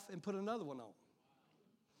face off and put another one on.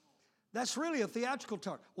 That's really a theatrical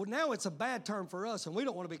term. Well, now it's a bad term for us, and we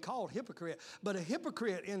don't want to be called hypocrite. But a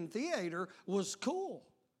hypocrite in theater was cool.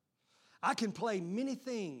 I can play many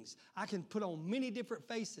things. I can put on many different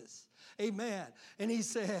faces. Amen. And he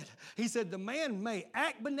said, the man may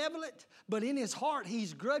act benevolent, but in his heart,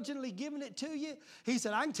 he's grudgingly giving it to you. He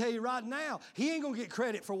said, I can tell you right now, he ain't going to get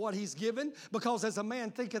credit for what he's given, because as a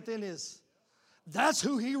man thinketh in his, that's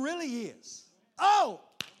who he really is. Oh!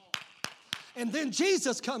 And then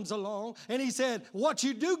Jesus comes along and he said, what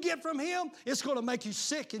you do get from him, it's going to make you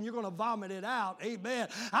sick and you're going to vomit it out. Amen.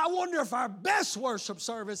 I wonder if our best worship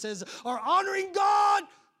services are honoring God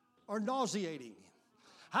or nauseating him.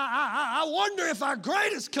 I wonder if our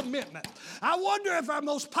greatest commitment, I wonder if our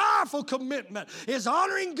most powerful commitment is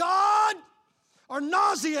honoring God or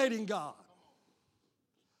nauseating God.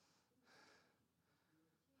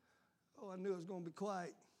 Oh, I knew it was going to be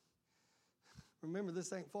quiet. Remember,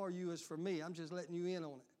 this ain't for you, it's for me. I'm just letting you in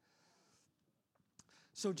on it.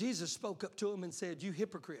 So Jesus spoke up to them and said, you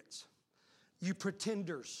hypocrites, you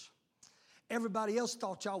pretenders. Everybody else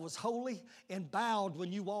thought y'all was holy and bowed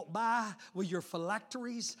when you walked by with your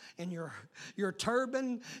phylacteries and your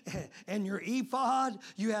turban and your ephod.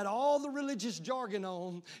 You had all the religious jargon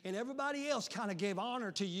on, and everybody else kind of gave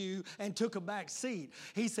honor to you and took a back seat.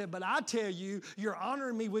 He said, but I tell you, you're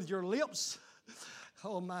honoring me with your lips.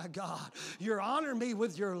 Oh, my God. You honor me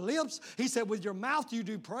with your lips. He said, with your mouth you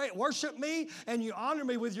do pray, worship me, and you honor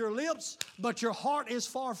me with your lips, but your heart is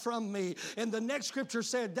far from me. And the next scripture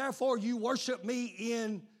said, therefore you worship me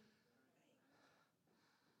in...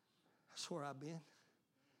 That's where I've been.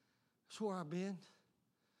 That's where I've been.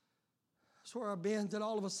 That's where I've been, that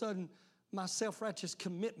all of a sudden my self-righteous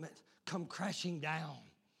commitment come crashing down.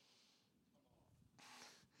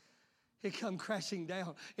 It come crashing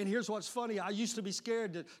down. And here's what's funny. I used to be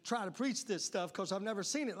scared to try to preach this stuff because I've never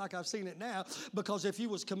seen it like I've seen it now. Because if you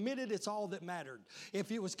was committed, it's all that mattered.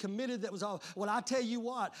 If you was committed, that was all. Well, I tell you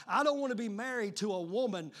what, I don't want to be married to a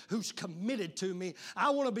woman who's committed to me.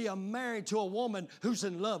 I want to be married to a woman who's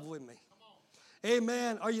in love with me.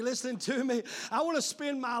 Amen. Are you listening to me? I want to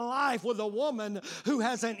spend my life with a woman who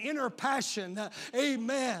has an inner passion.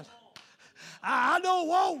 Amen. I don't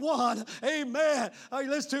want one, amen, are you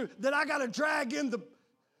listening to, that I got to drag in the...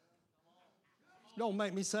 Don't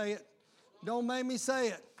make me say it. Don't make me say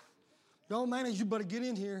it. Don't make me, you better get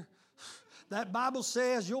in here. That Bible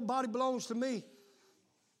says your body belongs to me.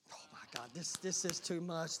 God, this is too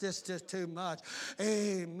much. This is just too much.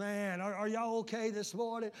 Amen. Are y'all okay this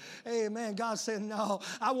morning? Amen. God said, no,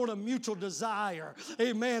 I want a mutual desire.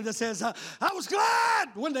 Amen. That says, I was glad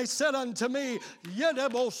when they said unto me,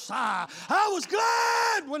 Yedebosai. I was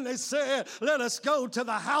glad when they said, let us go to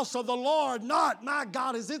the house of the Lord. Not, my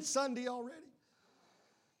God, is it Sunday already?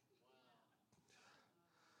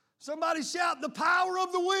 Somebody shout, the power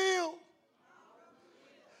of the will.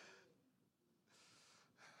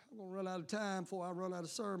 I'm going to run out of time before I run out of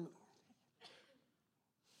sermon.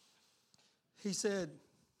 He said,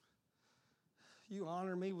 you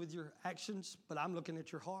honor me with your actions, but I'm looking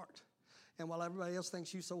at your heart. And while everybody else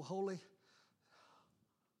thinks you so holy,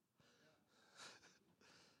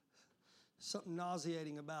 something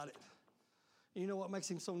nauseating about it. You know what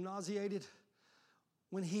makes him so nauseated?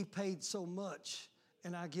 When he paid so much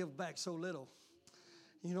and I give back so little.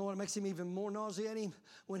 You know what makes him even more nauseating?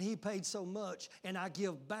 When he paid so much and I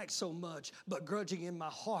give back so much, but grudging in my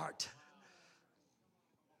heart.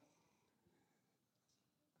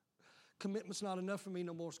 Commitment's not enough for me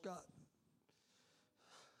no more, Scott.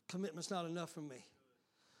 Commitment's not enough for me.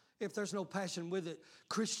 If there's no passion with it,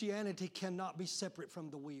 Christianity cannot be separate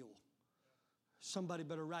from the will. Somebody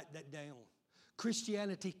better write that down.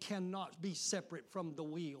 Christianity cannot be separate from the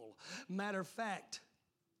will. Matter of fact,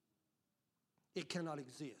 it cannot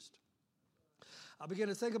exist. I began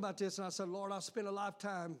to think about this and I said, Lord, I spent a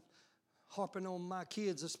lifetime harping on my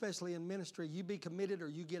kids, especially in ministry. You be committed or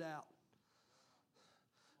you get out.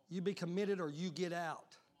 You be committed or you get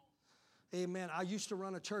out. Amen. I used to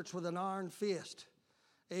run a church with an iron fist.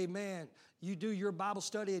 Amen. You do your Bible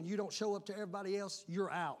study and you don't show up to everybody else,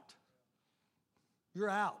 you're out. You're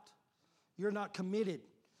out. You're not committed.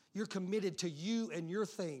 You're committed to you and your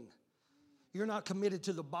thing. You're not committed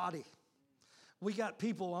to the body. We got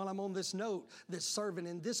people, while I'm on this note, that's serving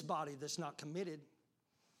in this body that's not committed.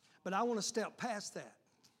 But I want to step past that.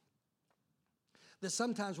 That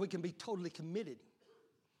sometimes we can be totally committed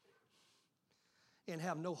and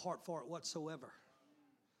have no heart for it whatsoever.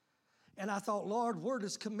 And I thought, Lord, where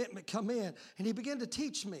does commitment come in? And he began to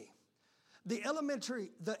teach me.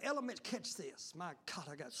 Catch this. My God,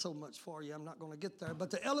 I got so much for you. I'm not going to get there. But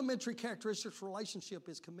the elementary characteristics of relationship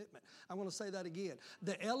is commitment. I want to say that again.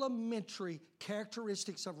 The elementary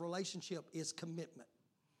characteristics of relationship is commitment.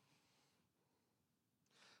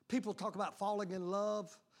 People talk about falling in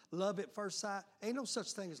love, love at first sight. Ain't no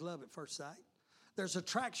such thing as love at first sight. There's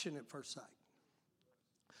attraction at first sight.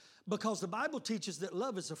 Because the Bible teaches that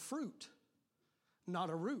love is a fruit, not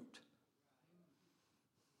a root.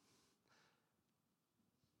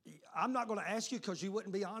 I'm not going to ask you because you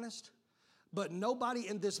wouldn't be honest, but nobody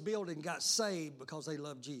in this building got saved because they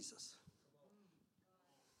loved Jesus.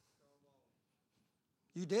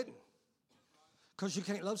 You didn't. Because you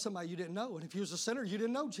can't love somebody you didn't know. And if you was a sinner, you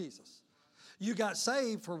didn't know Jesus. You got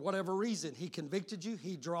saved for whatever reason. He convicted you.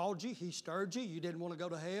 He drawed you. He stirred you. You didn't want to go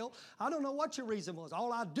to hell. I don't know what your reason was.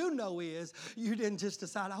 All I do know is you didn't just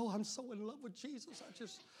decide, oh, I'm so in love with Jesus.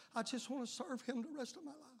 I just want to serve him the rest of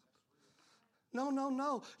my life.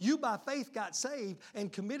 No. You by faith got saved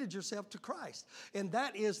and committed yourself to Christ. And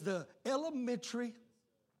that is the elementary,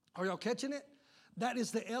 are y'all catching it? That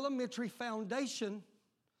is the elementary foundation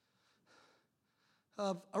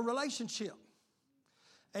of a relationship.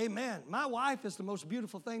 Amen. My wife is the most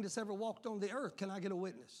beautiful thing that's ever walked on the earth. Can I get a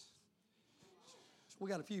witness? We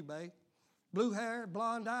got a few, babe. Blue hair,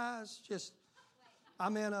 blonde eyes,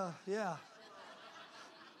 yeah.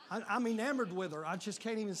 I'm enamored with her. I just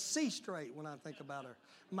can't even see straight when I think about her.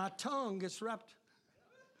 My tongue gets wrapped.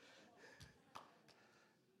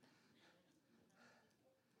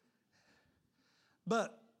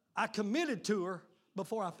 But I committed to her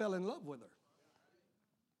before I fell in love with her.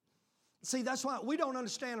 See, that's why we don't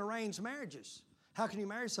understand arranged marriages. How can you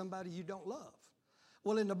marry somebody you don't love?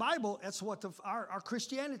 Well, in the Bible, that's what our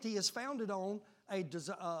Christianity is founded on,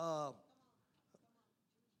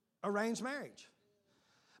 arranged marriage.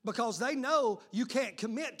 Because they know you can't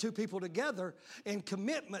commit two people together, and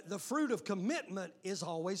commitment, the fruit of commitment is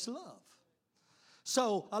always love.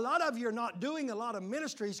 So a lot of you are not doing a lot of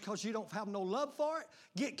ministries because you don't have no love for it.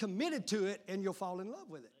 Get committed to it and you'll fall in love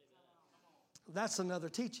with it. That's another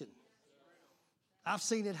teaching. I've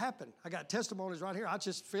seen it happen. I got testimonies right here. I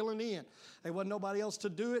just filling in. There wasn't nobody else to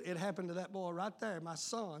do it. It happened to that boy right there, my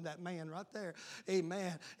son, that man right there.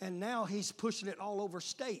 Amen. And now he's pushing it all over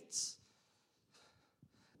states.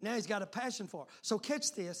 Now he's got a passion for it. So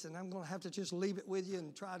catch this, and I'm going to have to just leave it with you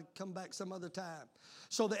and try to come back some other time.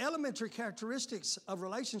 So the elementary characteristics of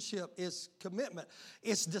relationship is commitment.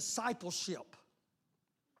 It's discipleship.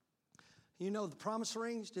 You know the promise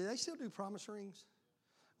rings? Do they still do promise rings?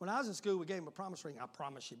 When I was in school, we gave him a promise ring. I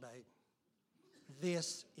promise you, babe,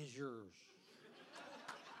 this is yours.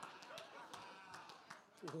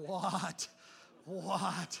 What?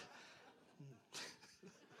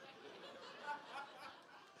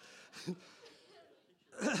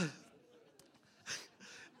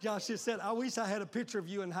 Josh just said, I wish I had a picture of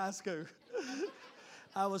you in high school.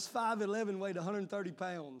 I was 5'11", weighed 130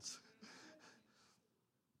 pounds.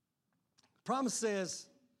 Promise says,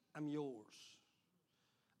 I'm yours.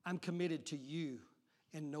 I'm committed to you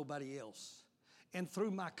and nobody else. And through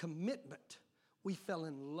my commitment, we fell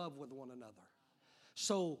in love with one another.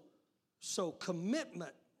 So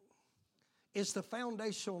commitment is the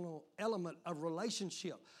foundational element of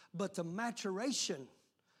relationship. But the maturation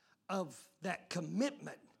of that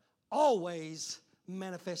commitment always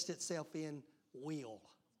manifests itself in will,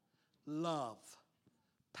 love,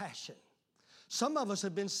 passion. Some of us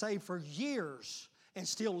have been saved for years and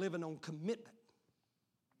still living on commitment.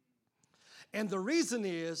 And the reason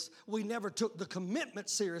is we never took the commitment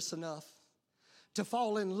serious enough to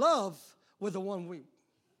fall in love with the one we...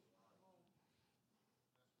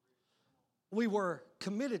 we were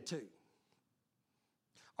committed to.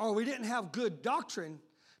 Or we didn't have good doctrine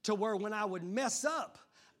to where when I would mess up,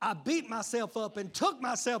 I beat myself up and took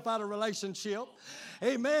myself out of relationship.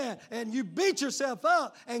 Amen. And you beat yourself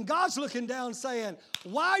up, and God's looking down saying,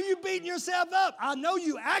 why are you beating yourself up? I know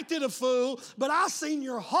you acted a fool, but I seen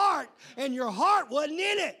your heart, and your heart wasn't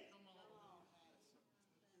in it.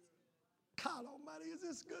 God Almighty, is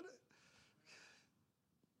this good?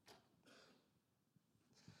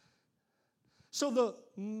 So the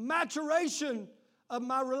maturation of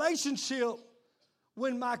my relationship,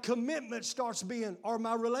 when my commitment starts being, or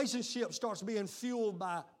my relationship starts being fueled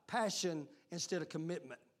by passion instead of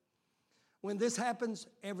commitment. When this happens,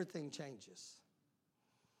 everything changes.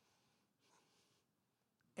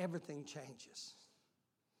 Everything changes.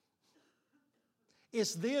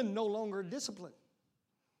 It's then no longer a discipline.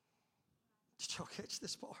 Did y'all catch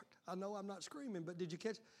this part? I know I'm not screaming, but did you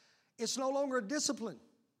catch? It's no longer a discipline.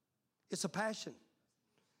 It's a passion.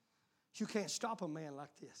 You can't stop a man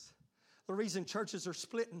like this. The reason churches are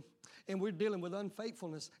splitting and we're dealing with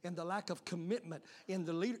unfaithfulness and the lack of commitment in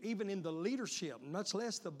the even in the leadership, much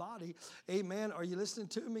less the body. Amen. Are you listening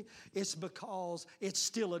to me? It's because it's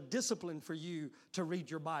still a discipline for you to read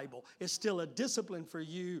your Bible. It's still a discipline for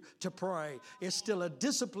you to pray. It's still a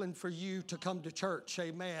discipline for you to come to church.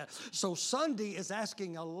 Amen. So Sunday is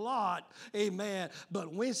asking a lot. Amen.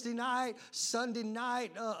 But Wednesday night, Sunday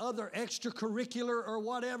night, other extracurricular or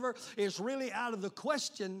whatever is really out of the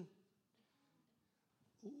question.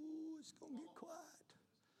 It's going to get quiet.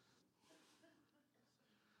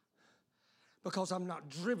 Because I'm not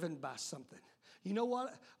driven by something. You know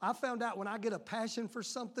what? I found out when I get a passion for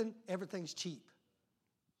something, everything's cheap.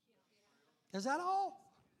 Is that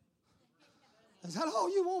all? Is that all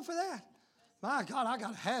you want for that? My God, I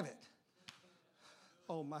got to have it.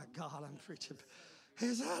 Oh, my God, I'm preaching.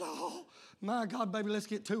 Is that all? My God, baby, let's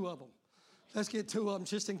get 2 of them. Let's get 2 of them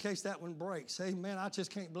just in case that one breaks. Amen. I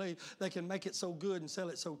just can't believe they can make it so good and sell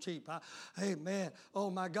it so cheap. Amen. Oh,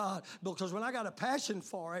 my God. Because when I got a passion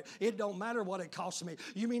for it, it don't matter what it costs me.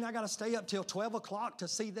 You mean I got to stay up till 12 o'clock to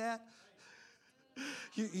see that?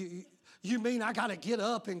 You mean I got to get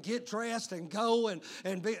up and get dressed and go and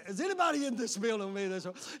be? Is anybody in this building with me? This?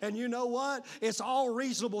 And you know what? It's all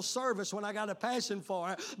reasonable service when I got a passion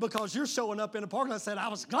for it, because you're showing up in the parking lot and said, I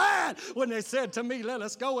was glad when they said to me, let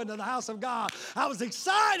us go into the house of God. I was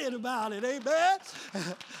excited about it. Amen.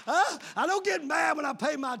 I don't get mad when I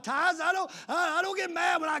pay my tithes. I don't get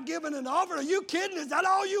mad when I give an offering. Are you kidding? Is that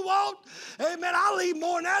all you want? Amen. I'll leave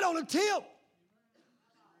more than that on a tip.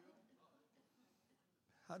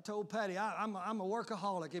 I told Patty, I'm a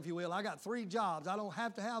workaholic, if you will. I got 3 jobs. I don't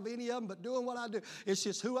have to have any of them, but doing what I do. It's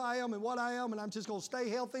just who I am and what I am, and I'm just going to stay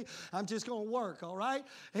healthy. I'm just going to work, all right?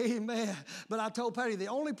 Amen. But I told Patty, the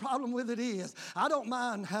only problem with it is I don't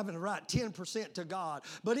mind having to write 10% to God,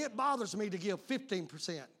 but it bothers me to give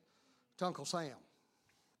 15% to Uncle Sam.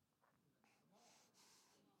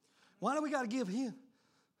 Why do we got to give him?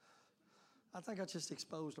 I think I just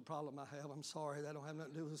exposed a problem I have. I'm sorry. That don't have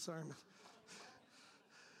nothing to do with the sermon.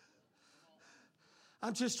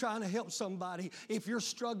 I'm just trying to help somebody. If you're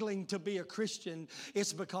struggling to be a Christian,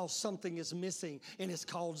 it's because something is missing, and it's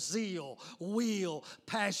called zeal, will,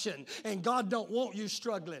 passion. And God don't want you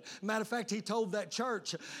struggling. Matter of fact, He told that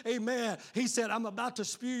church, amen, He said, I'm about to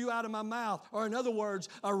spew you out of my mouth. Or in other words,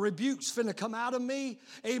 a rebuke's finna come out of me.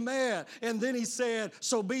 Amen. And then He said,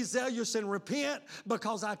 so be zealous and repent,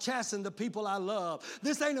 because I chasten the people I love.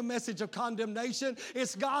 This ain't a message of condemnation.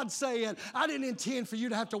 It's God saying, I didn't intend for you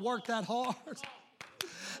to have to work that hard.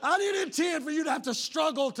 I didn't intend for you to have to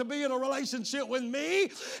struggle to be in a relationship with me.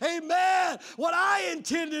 Amen. What I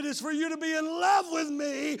intended is for you to be in love with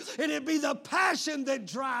me, and it be the passion that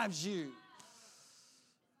drives you.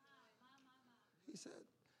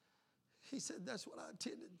 He said, that's what I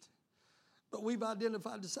intended. But we've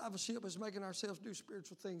identified discipleship as making ourselves do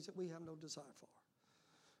spiritual things that we have no desire for.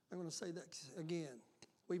 I'm going to say that again.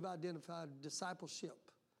 We've identified discipleship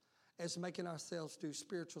as making ourselves do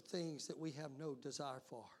spiritual things that we have no desire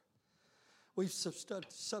for. We've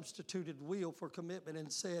substituted will for commitment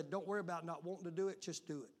and said, don't worry about not wanting to do it, just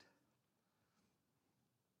do it.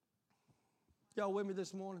 Y'all with me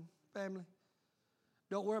this morning, family?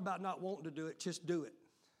 Don't worry about not wanting to do it, just do it.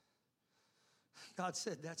 God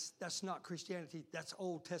said that's not Christianity, that's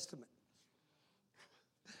Old Testament.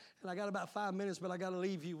 And I got about 5 minutes, but I got to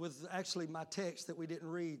leave you with actually my text that we didn't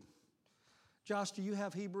read. Josh, do you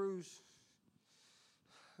have Hebrews?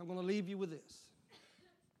 I'm going to leave you with this.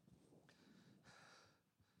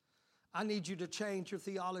 I need you to change your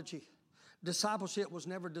theology. Discipleship was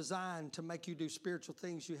never designed to make you do spiritual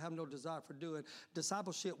things you have no desire for doing.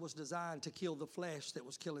 Discipleship was designed to kill the flesh that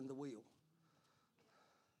was killing the will.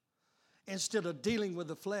 instead of dealing with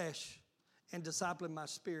the flesh and discipling my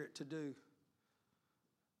spirit to do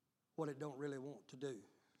what it don't really want to do.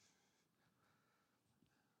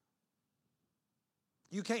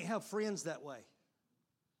 You can't have friends that way.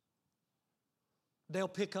 They'll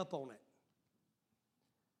pick up on it.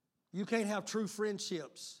 You can't have true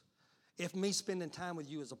friendships if me spending time with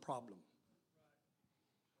you is a problem.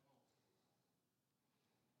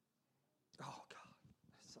 Oh, God,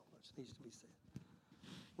 so much needs to be said.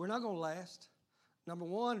 We're not going to last. Number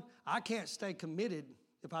one, I can't stay committed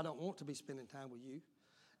if I don't want to be spending time with you.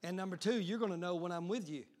 And number two, you're going to know when I'm with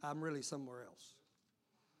you, I'm really somewhere else.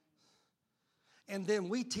 And then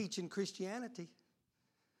we teach in Christianity,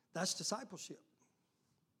 that's discipleship.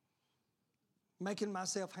 Making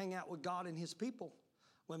myself hang out with God and His people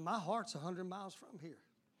when my heart's 100 miles from here.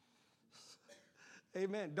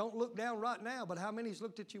 Amen. Don't look down right now, but how many's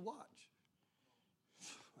looked at you watch?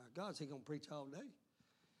 My God, is he going to preach all day?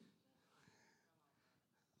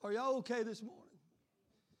 Are y'all okay this morning?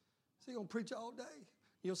 Is he going to preach all day?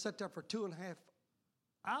 You'll sit there for 2.5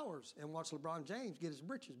 hours and watch LeBron James get his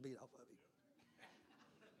britches beat off of him.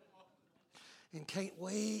 And can't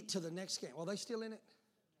wait till the next game. Are they still in it?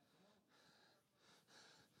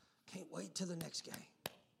 Can't wait till the next game.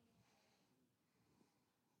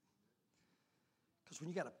 Because when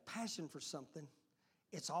you got a passion for something,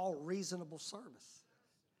 it's all reasonable service.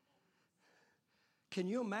 Can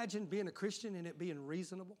you imagine being a Christian and it being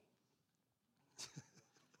reasonable?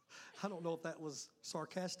 I don't know if that was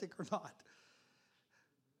sarcastic or not.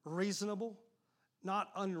 Reasonable, not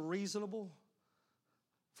unreasonable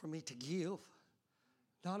for me to give,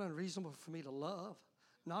 not unreasonable for me to love,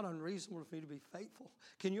 not unreasonable for me to be faithful.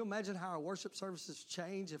 Can you imagine how our worship services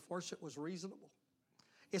change if worship was reasonable?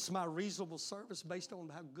 It's my reasonable service based on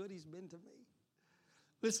how good He's been to me.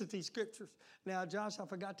 Listen to these scriptures. Now, Josh, I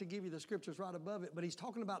forgot to give you the scriptures right above it, but he's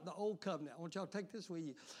talking about the old covenant. I want y'all to take this with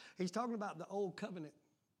you. He's talking about the old covenant.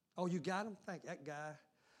 Oh, you got him? Thank that guy.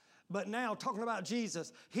 But now, talking about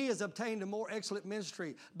Jesus, He has obtained a more excellent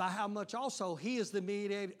ministry by how much also He is the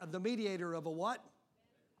mediator of a what?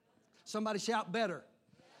 Somebody shout better.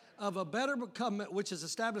 Of a better covenant which is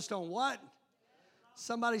established on what?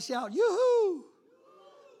 Somebody shout, yoo-hoo!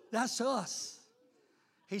 That's us.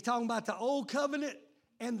 He's talking about the old covenant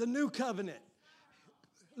and the new covenant.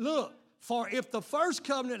 Look, for if the first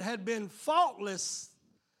covenant had been faultless,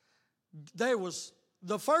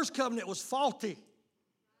 the first covenant was faulty,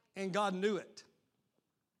 and God knew it.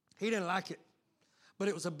 He didn't like it, but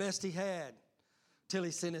it was the best He had till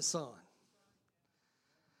He sent His Son.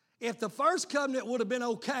 If the first covenant would have been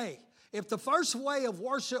okay, if the first way of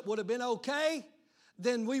worship would have been okay,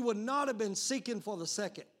 then we would not have been seeking for the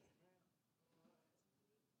second.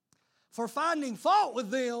 For finding fault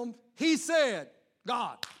with them, He said,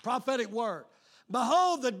 God, prophetic word,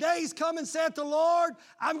 behold, the days coming, saith the Lord,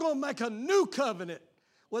 I'm going to make a new covenant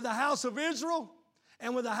with the house of Israel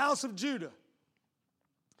and with the house of Judah.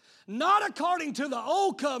 Not according to the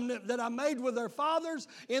old covenant that I made with their fathers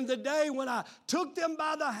in the day when I took them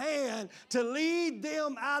by the hand to lead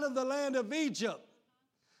them out of the land of Egypt.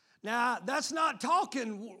 Now, that's not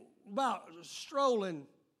talking about strolling.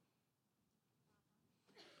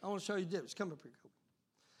 I want to show you this. Come up here.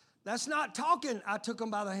 That's not talking, I took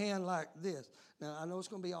them by the hand like this. Now, I know it's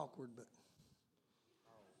going to be awkward, but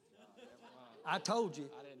I told you.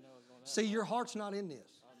 See, your heart's not in this.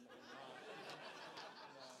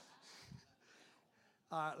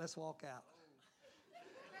 All right, let's walk out.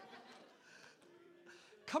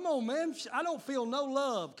 Come on, man. I don't feel no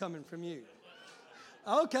love coming from you.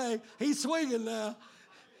 Okay, he's swinging now.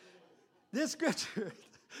 This scripture,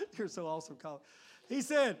 you're so awesome, Colin. He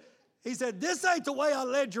said, this ain't the way I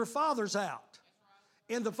led your fathers out.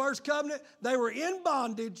 In the first covenant, they were in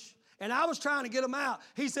bondage, and I was trying to get them out.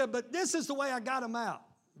 He said, but this is the way I got them out.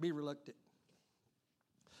 Be reluctant.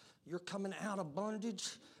 You're coming out of bondage,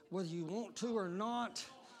 whether you want to or not.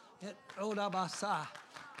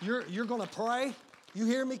 You're going to pray. You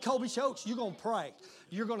hear me, Colby Schultz? You're going to pray.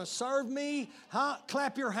 You're going to serve me. Huh?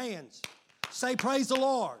 Clap your hands. Say, praise the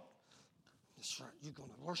Lord. That's right. You're going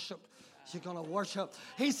to worship. You're going to worship.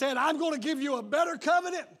 He said, I'm going to give you a better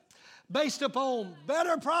covenant based upon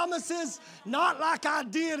better promises, not like I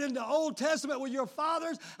did in the Old Testament with your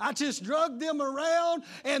fathers. I just drugged them around,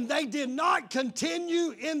 and they did not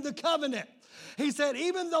continue in the covenant. He said,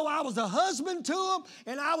 even though I was a husband to them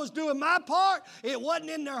and I was doing my part, it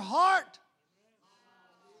wasn't in their heart.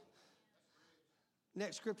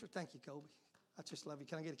 Next scripture. Thank you, Colby. I just love you.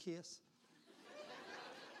 Can I get a kiss?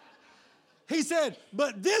 He said,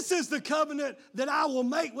 but this is the covenant that I will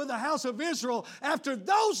make with the house of Israel after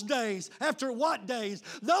those days. After what days?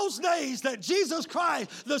 Those days that Jesus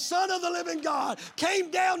Christ, the Son of the living God,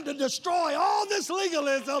 came down to destroy all this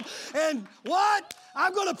legalism. And what?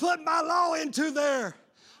 I'm going to put my law into their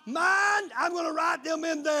mind. I'm going to write them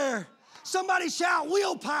in there. Somebody shout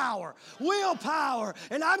willpower, willpower.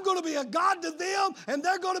 And I'm going to be a God to them and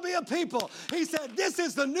they're going to be a people. He said, this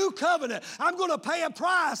is the new covenant. I'm going to pay a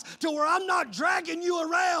price to where I'm not dragging you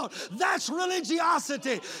around. That's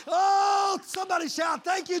religiosity. Oh, somebody shout,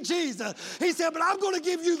 thank you, Jesus. He said, but I'm going to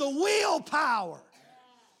give you the willpower.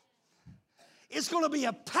 It's going to be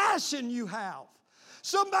a passion you have.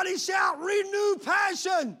 Somebody shout, renew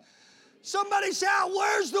passion. Somebody shout,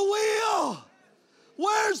 where's the will?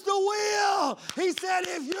 Where's the will? He said,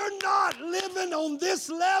 if you're not living on this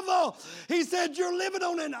level, he said, you're living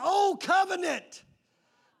on an old covenant.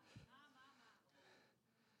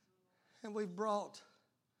 And we've brought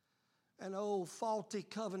an old faulty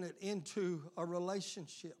covenant into a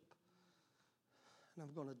relationship. And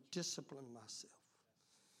I'm going to discipline myself.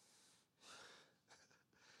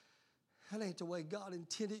 That ain't the way God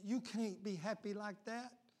intended. You can't be happy like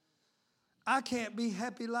that. I can't be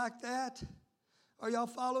happy like that. Are y'all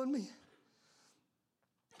following me?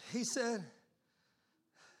 He said,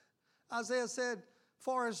 Isaiah said,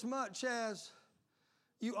 for as much as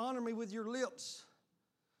you honor me with your lips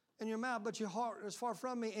and your mouth, but your heart is far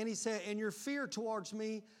from me. And he said, and your fear towards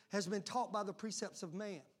me has been taught by the precepts of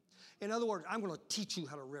man. In other words, I'm going to teach you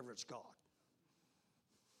how to reverence God.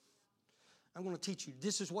 I'm going to teach you.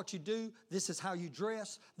 This is what you do. This is how you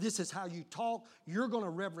dress. This is how you talk. You're going to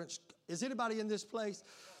reverence. Is anybody in this place?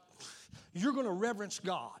 You're going to reverence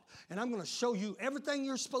God. And I'm going to show you everything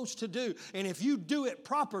you're supposed to do. And if you do it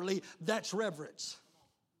properly, that's reverence.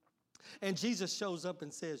 And Jesus shows up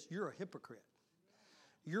and says, you're a hypocrite.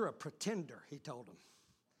 You're a pretender, he told him.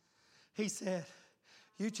 He said,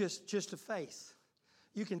 you just a face.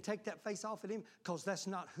 You can take that face off of him because that's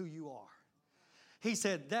not who you are. He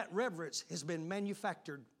said that reverence has been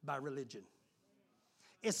manufactured by religion.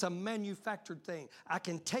 It's a manufactured thing. I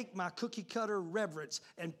can take my cookie cutter reverence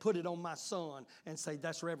and put it on my son and say,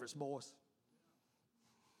 that's reverence, boys.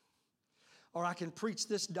 Or I can preach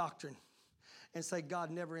this doctrine and say,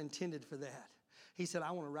 God never intended for that. He said,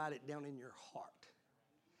 I want to write it down in your heart.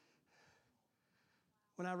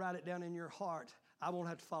 When I write it down in your heart, I won't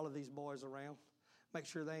have to follow these boys around. Make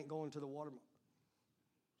sure they ain't going to the water.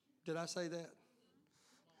 Did I say that?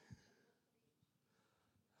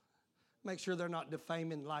 Make sure they're not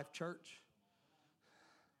defaming Life Church.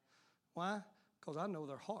 Why? Because I know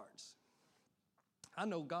their hearts. I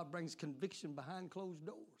know God brings conviction behind closed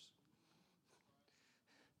doors.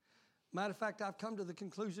 Matter of fact, I've come to the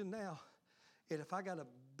conclusion now that if I got to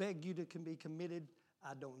beg you to be committed,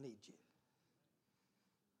 I don't need you.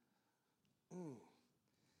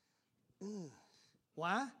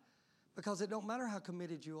 Why? Because it don't matter how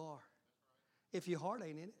committed you are if your heart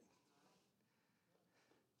ain't in it.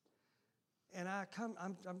 And I'm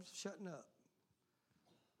shutting up.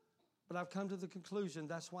 But I've come to the conclusion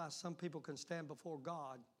that's why some people can stand before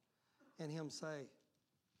God and him say,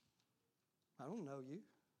 I don't know you.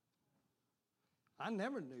 I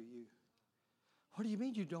never knew you. What do you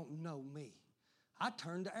mean you don't know me? I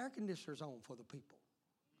turned the air conditioners on for the people.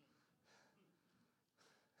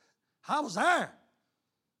 I was there.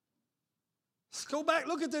 Let's go back,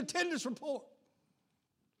 look at the attendance report.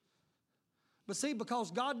 But see,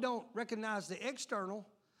 because God don't recognize the external,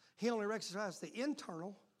 he only recognizes the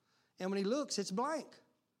internal. And when he looks, it's blank.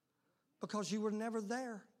 Because you were never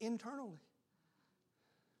there internally.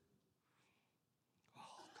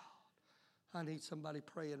 Oh, God. I need somebody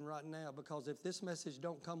praying right now, because if this message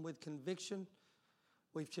don't come with conviction,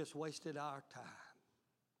 we've just wasted our time.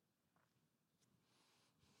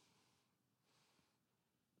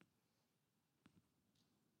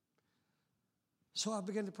 So I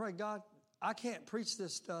began to pray, God, I can't preach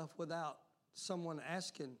this stuff without someone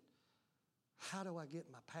asking, how do I get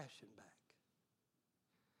my passion back?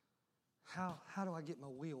 How do I get my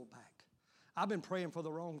will back? I've been praying for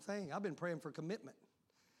the wrong thing. I've been praying for commitment.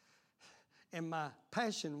 And my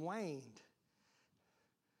passion waned.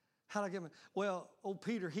 How do I get my... Well, old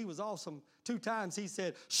Peter, he was awesome. 2 times he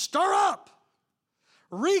said, stir up,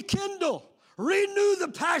 rekindle, renew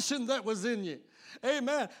the passion that was in you.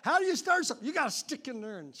 Amen. How do you stir something? You got to stick in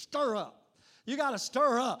there and stir up. You got to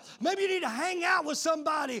stir up. Maybe you need to hang out with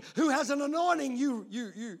somebody who has an anointing you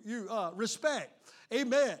respect.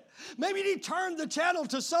 Amen. Maybe you need to turn the channel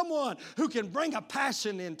to someone who can bring a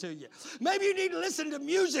passion into you. Maybe you need to listen to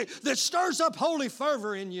music that stirs up holy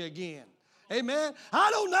fervor in you again. Amen.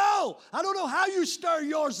 I don't know. I don't know how you stir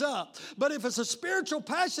yours up. But if it's a spiritual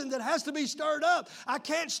passion that has to be stirred up, I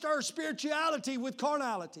can't stir spirituality with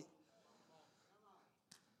carnality.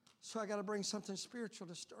 So I got to bring something spiritual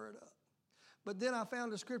to stir it up. But then I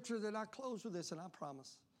found a scripture that I close with this, and I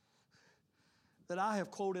promise that I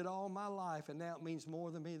have quoted all my life, and now it means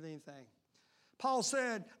more than me than anything. Paul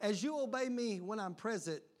said, as you obey me when I'm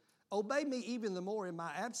present, obey me even the more in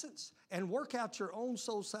my absence, and work out your own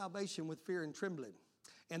soul salvation with fear and trembling.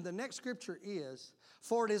 And the next scripture is,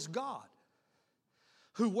 for it is God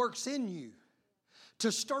who works in you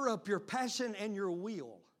to stir up your passion and your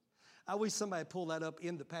will. I wish somebody pull that up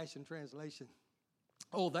in the Passion Translation.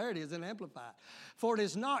 Oh, there it is in Amplified. For it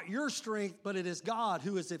is not your strength, but it is God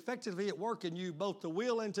who is effectively at work in you, both to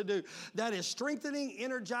will and to do. That is strengthening,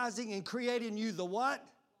 energizing, and creating you the what?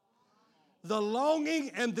 The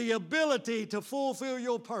longing and the ability to fulfill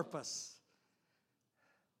your purpose.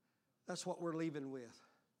 That's what we're leaving with.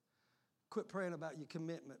 Quit praying about your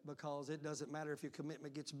commitment, because it doesn't matter if your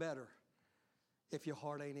commitment gets better if your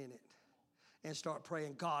heart ain't in it. And start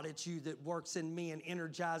praying, God, it's you that works in me and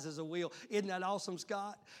energizes a will. Isn't that awesome,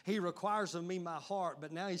 Scott? He requires of me my heart,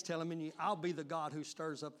 but now he's telling me, I'll be the God who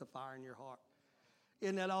stirs up the fire in your heart.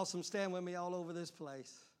 Isn't that awesome? Stand with me all over this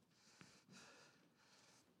place.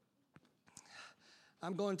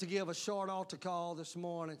 I'm going to give a short altar call this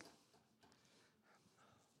morning.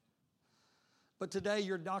 But today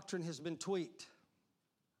your doctrine has been tweaked.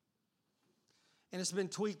 And it's been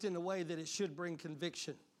tweaked in a way that it should bring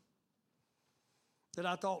conviction. That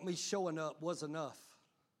I thought me showing up was enough.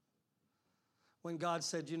 When God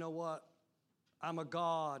said, you know what? I'm a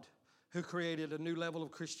God who created a new level of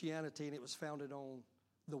Christianity, and it was founded on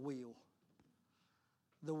the will.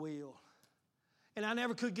 The will. And I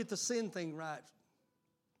never could get the sin thing right.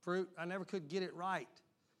 Fruit, I never could get it right.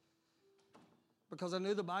 Because I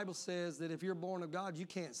knew the Bible says that if you're born of God, you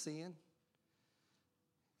can't sin.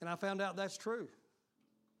 And I found out that's true.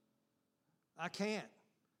 I can't.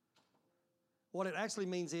 What it actually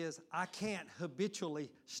means is I can't habitually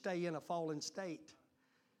stay in a fallen state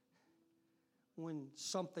when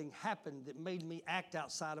something happened that made me act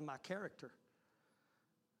outside of my character.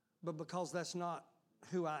 But because that's not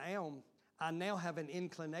who I am, I now have an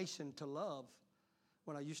inclination to love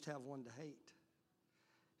when I used to have one to hate.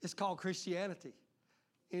 It's called Christianity.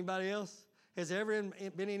 Anybody else? Has there ever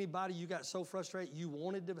been anybody you got so frustrated you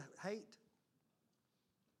wanted to hate?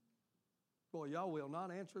 Boy, y'all will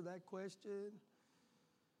not answer that question.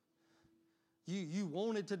 You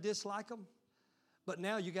wanted to dislike them, but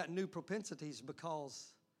now you got new propensities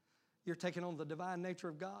because you're taking on the divine nature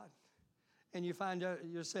of God. And you find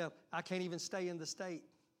yourself, I can't even stay in the state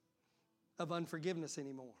of unforgiveness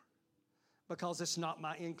anymore because it's not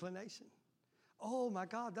my inclination. Oh my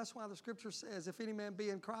God, that's why the scripture says, if any man be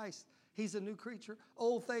in Christ, he's a new creature.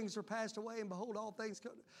 Old things are passed away, and behold, all things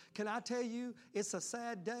come. Can I tell you, it's a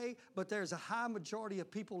sad day, but there's a high majority of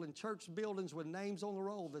people in church buildings with names on the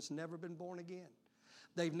roll that's never been born again.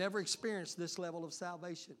 They've never experienced this level of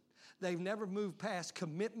salvation. They've never moved past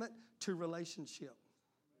commitment to relationship.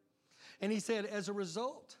 And he said, as a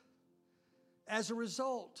result,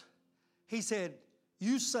 he said,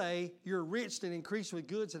 you say you're rich and increased with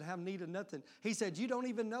goods and have need of nothing. He said, you don't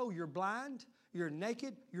even know you're blind, you're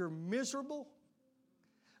naked, you're miserable.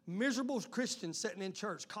 Miserable Christians sitting in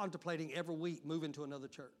church contemplating every week moving to another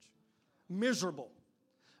church. Miserable.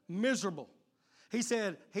 He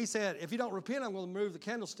said, if you don't repent, I'm going to remove the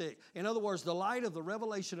candlestick. In other words, the light of the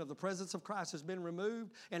revelation of the presence of Christ has been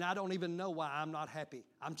removed, and I don't even know why I'm not happy.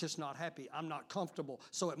 I'm just not happy. I'm not comfortable,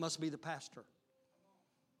 so it must be the pastor.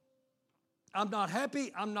 I'm not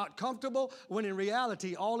happy, I'm not comfortable, when in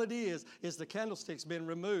reality, all it is the candlestick's been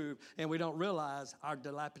removed, and we don't realize our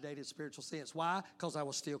dilapidated spiritual sense. Why? Because I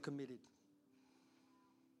was still committed.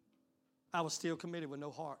 I was still committed with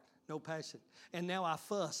no heart, no passion. And now I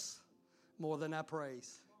fuss more than I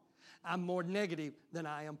praise. I'm more negative than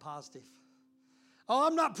I am positive. Oh,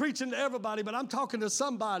 I'm not preaching to everybody, but I'm talking to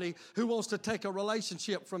somebody who wants to take a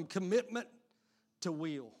relationship from commitment to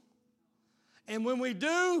will. And when we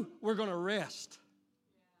do, we're going to rest.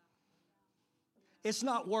 It's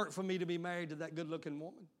not work for me to be married to that good-looking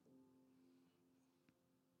woman.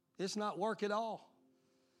 It's not work at all.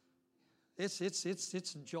 It's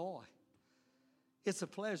joy. It's a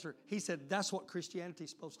pleasure. He said that's what Christianity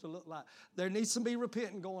is supposed to look like. There needs to be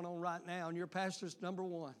repenting going on right now, and your pastor's number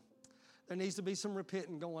one. There needs to be some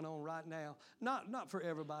repenting going on right now. Not for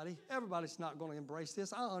everybody. Everybody's not going to embrace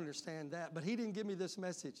this. I understand that. But he didn't give me this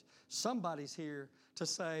message. Somebody's here to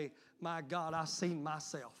say, my God, I've seen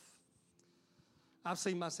myself. I've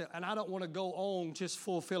seen myself, and I don't want to go on just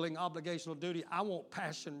fulfilling obligational duty. I want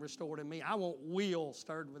passion restored in me. I want will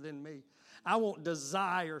stirred within me. I want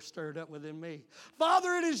desire stirred up within me.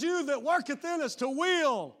 Father, it is you that worketh in us to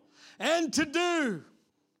will and to do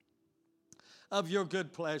of your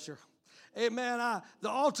good pleasure. Amen. The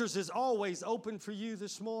altars is always open for you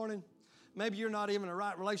this morning. Maybe you're not even in a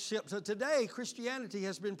right relationship. So today, Christianity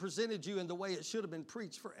has been presented to you in the way it should have been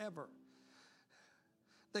preached forever.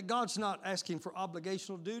 That God's not asking for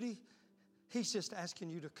obligational duty. He's just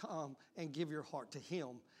asking you to come and give your heart to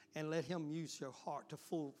Him and let Him use your heart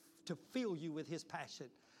to fill you with His passion,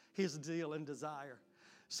 His zeal and desire,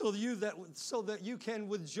 so that you can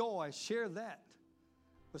with joy share that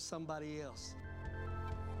with somebody else.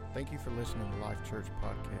 Thank you for listening to Life Church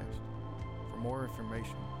Podcast. For more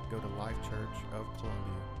information, go to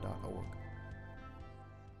lifechurchofcolumbia.org.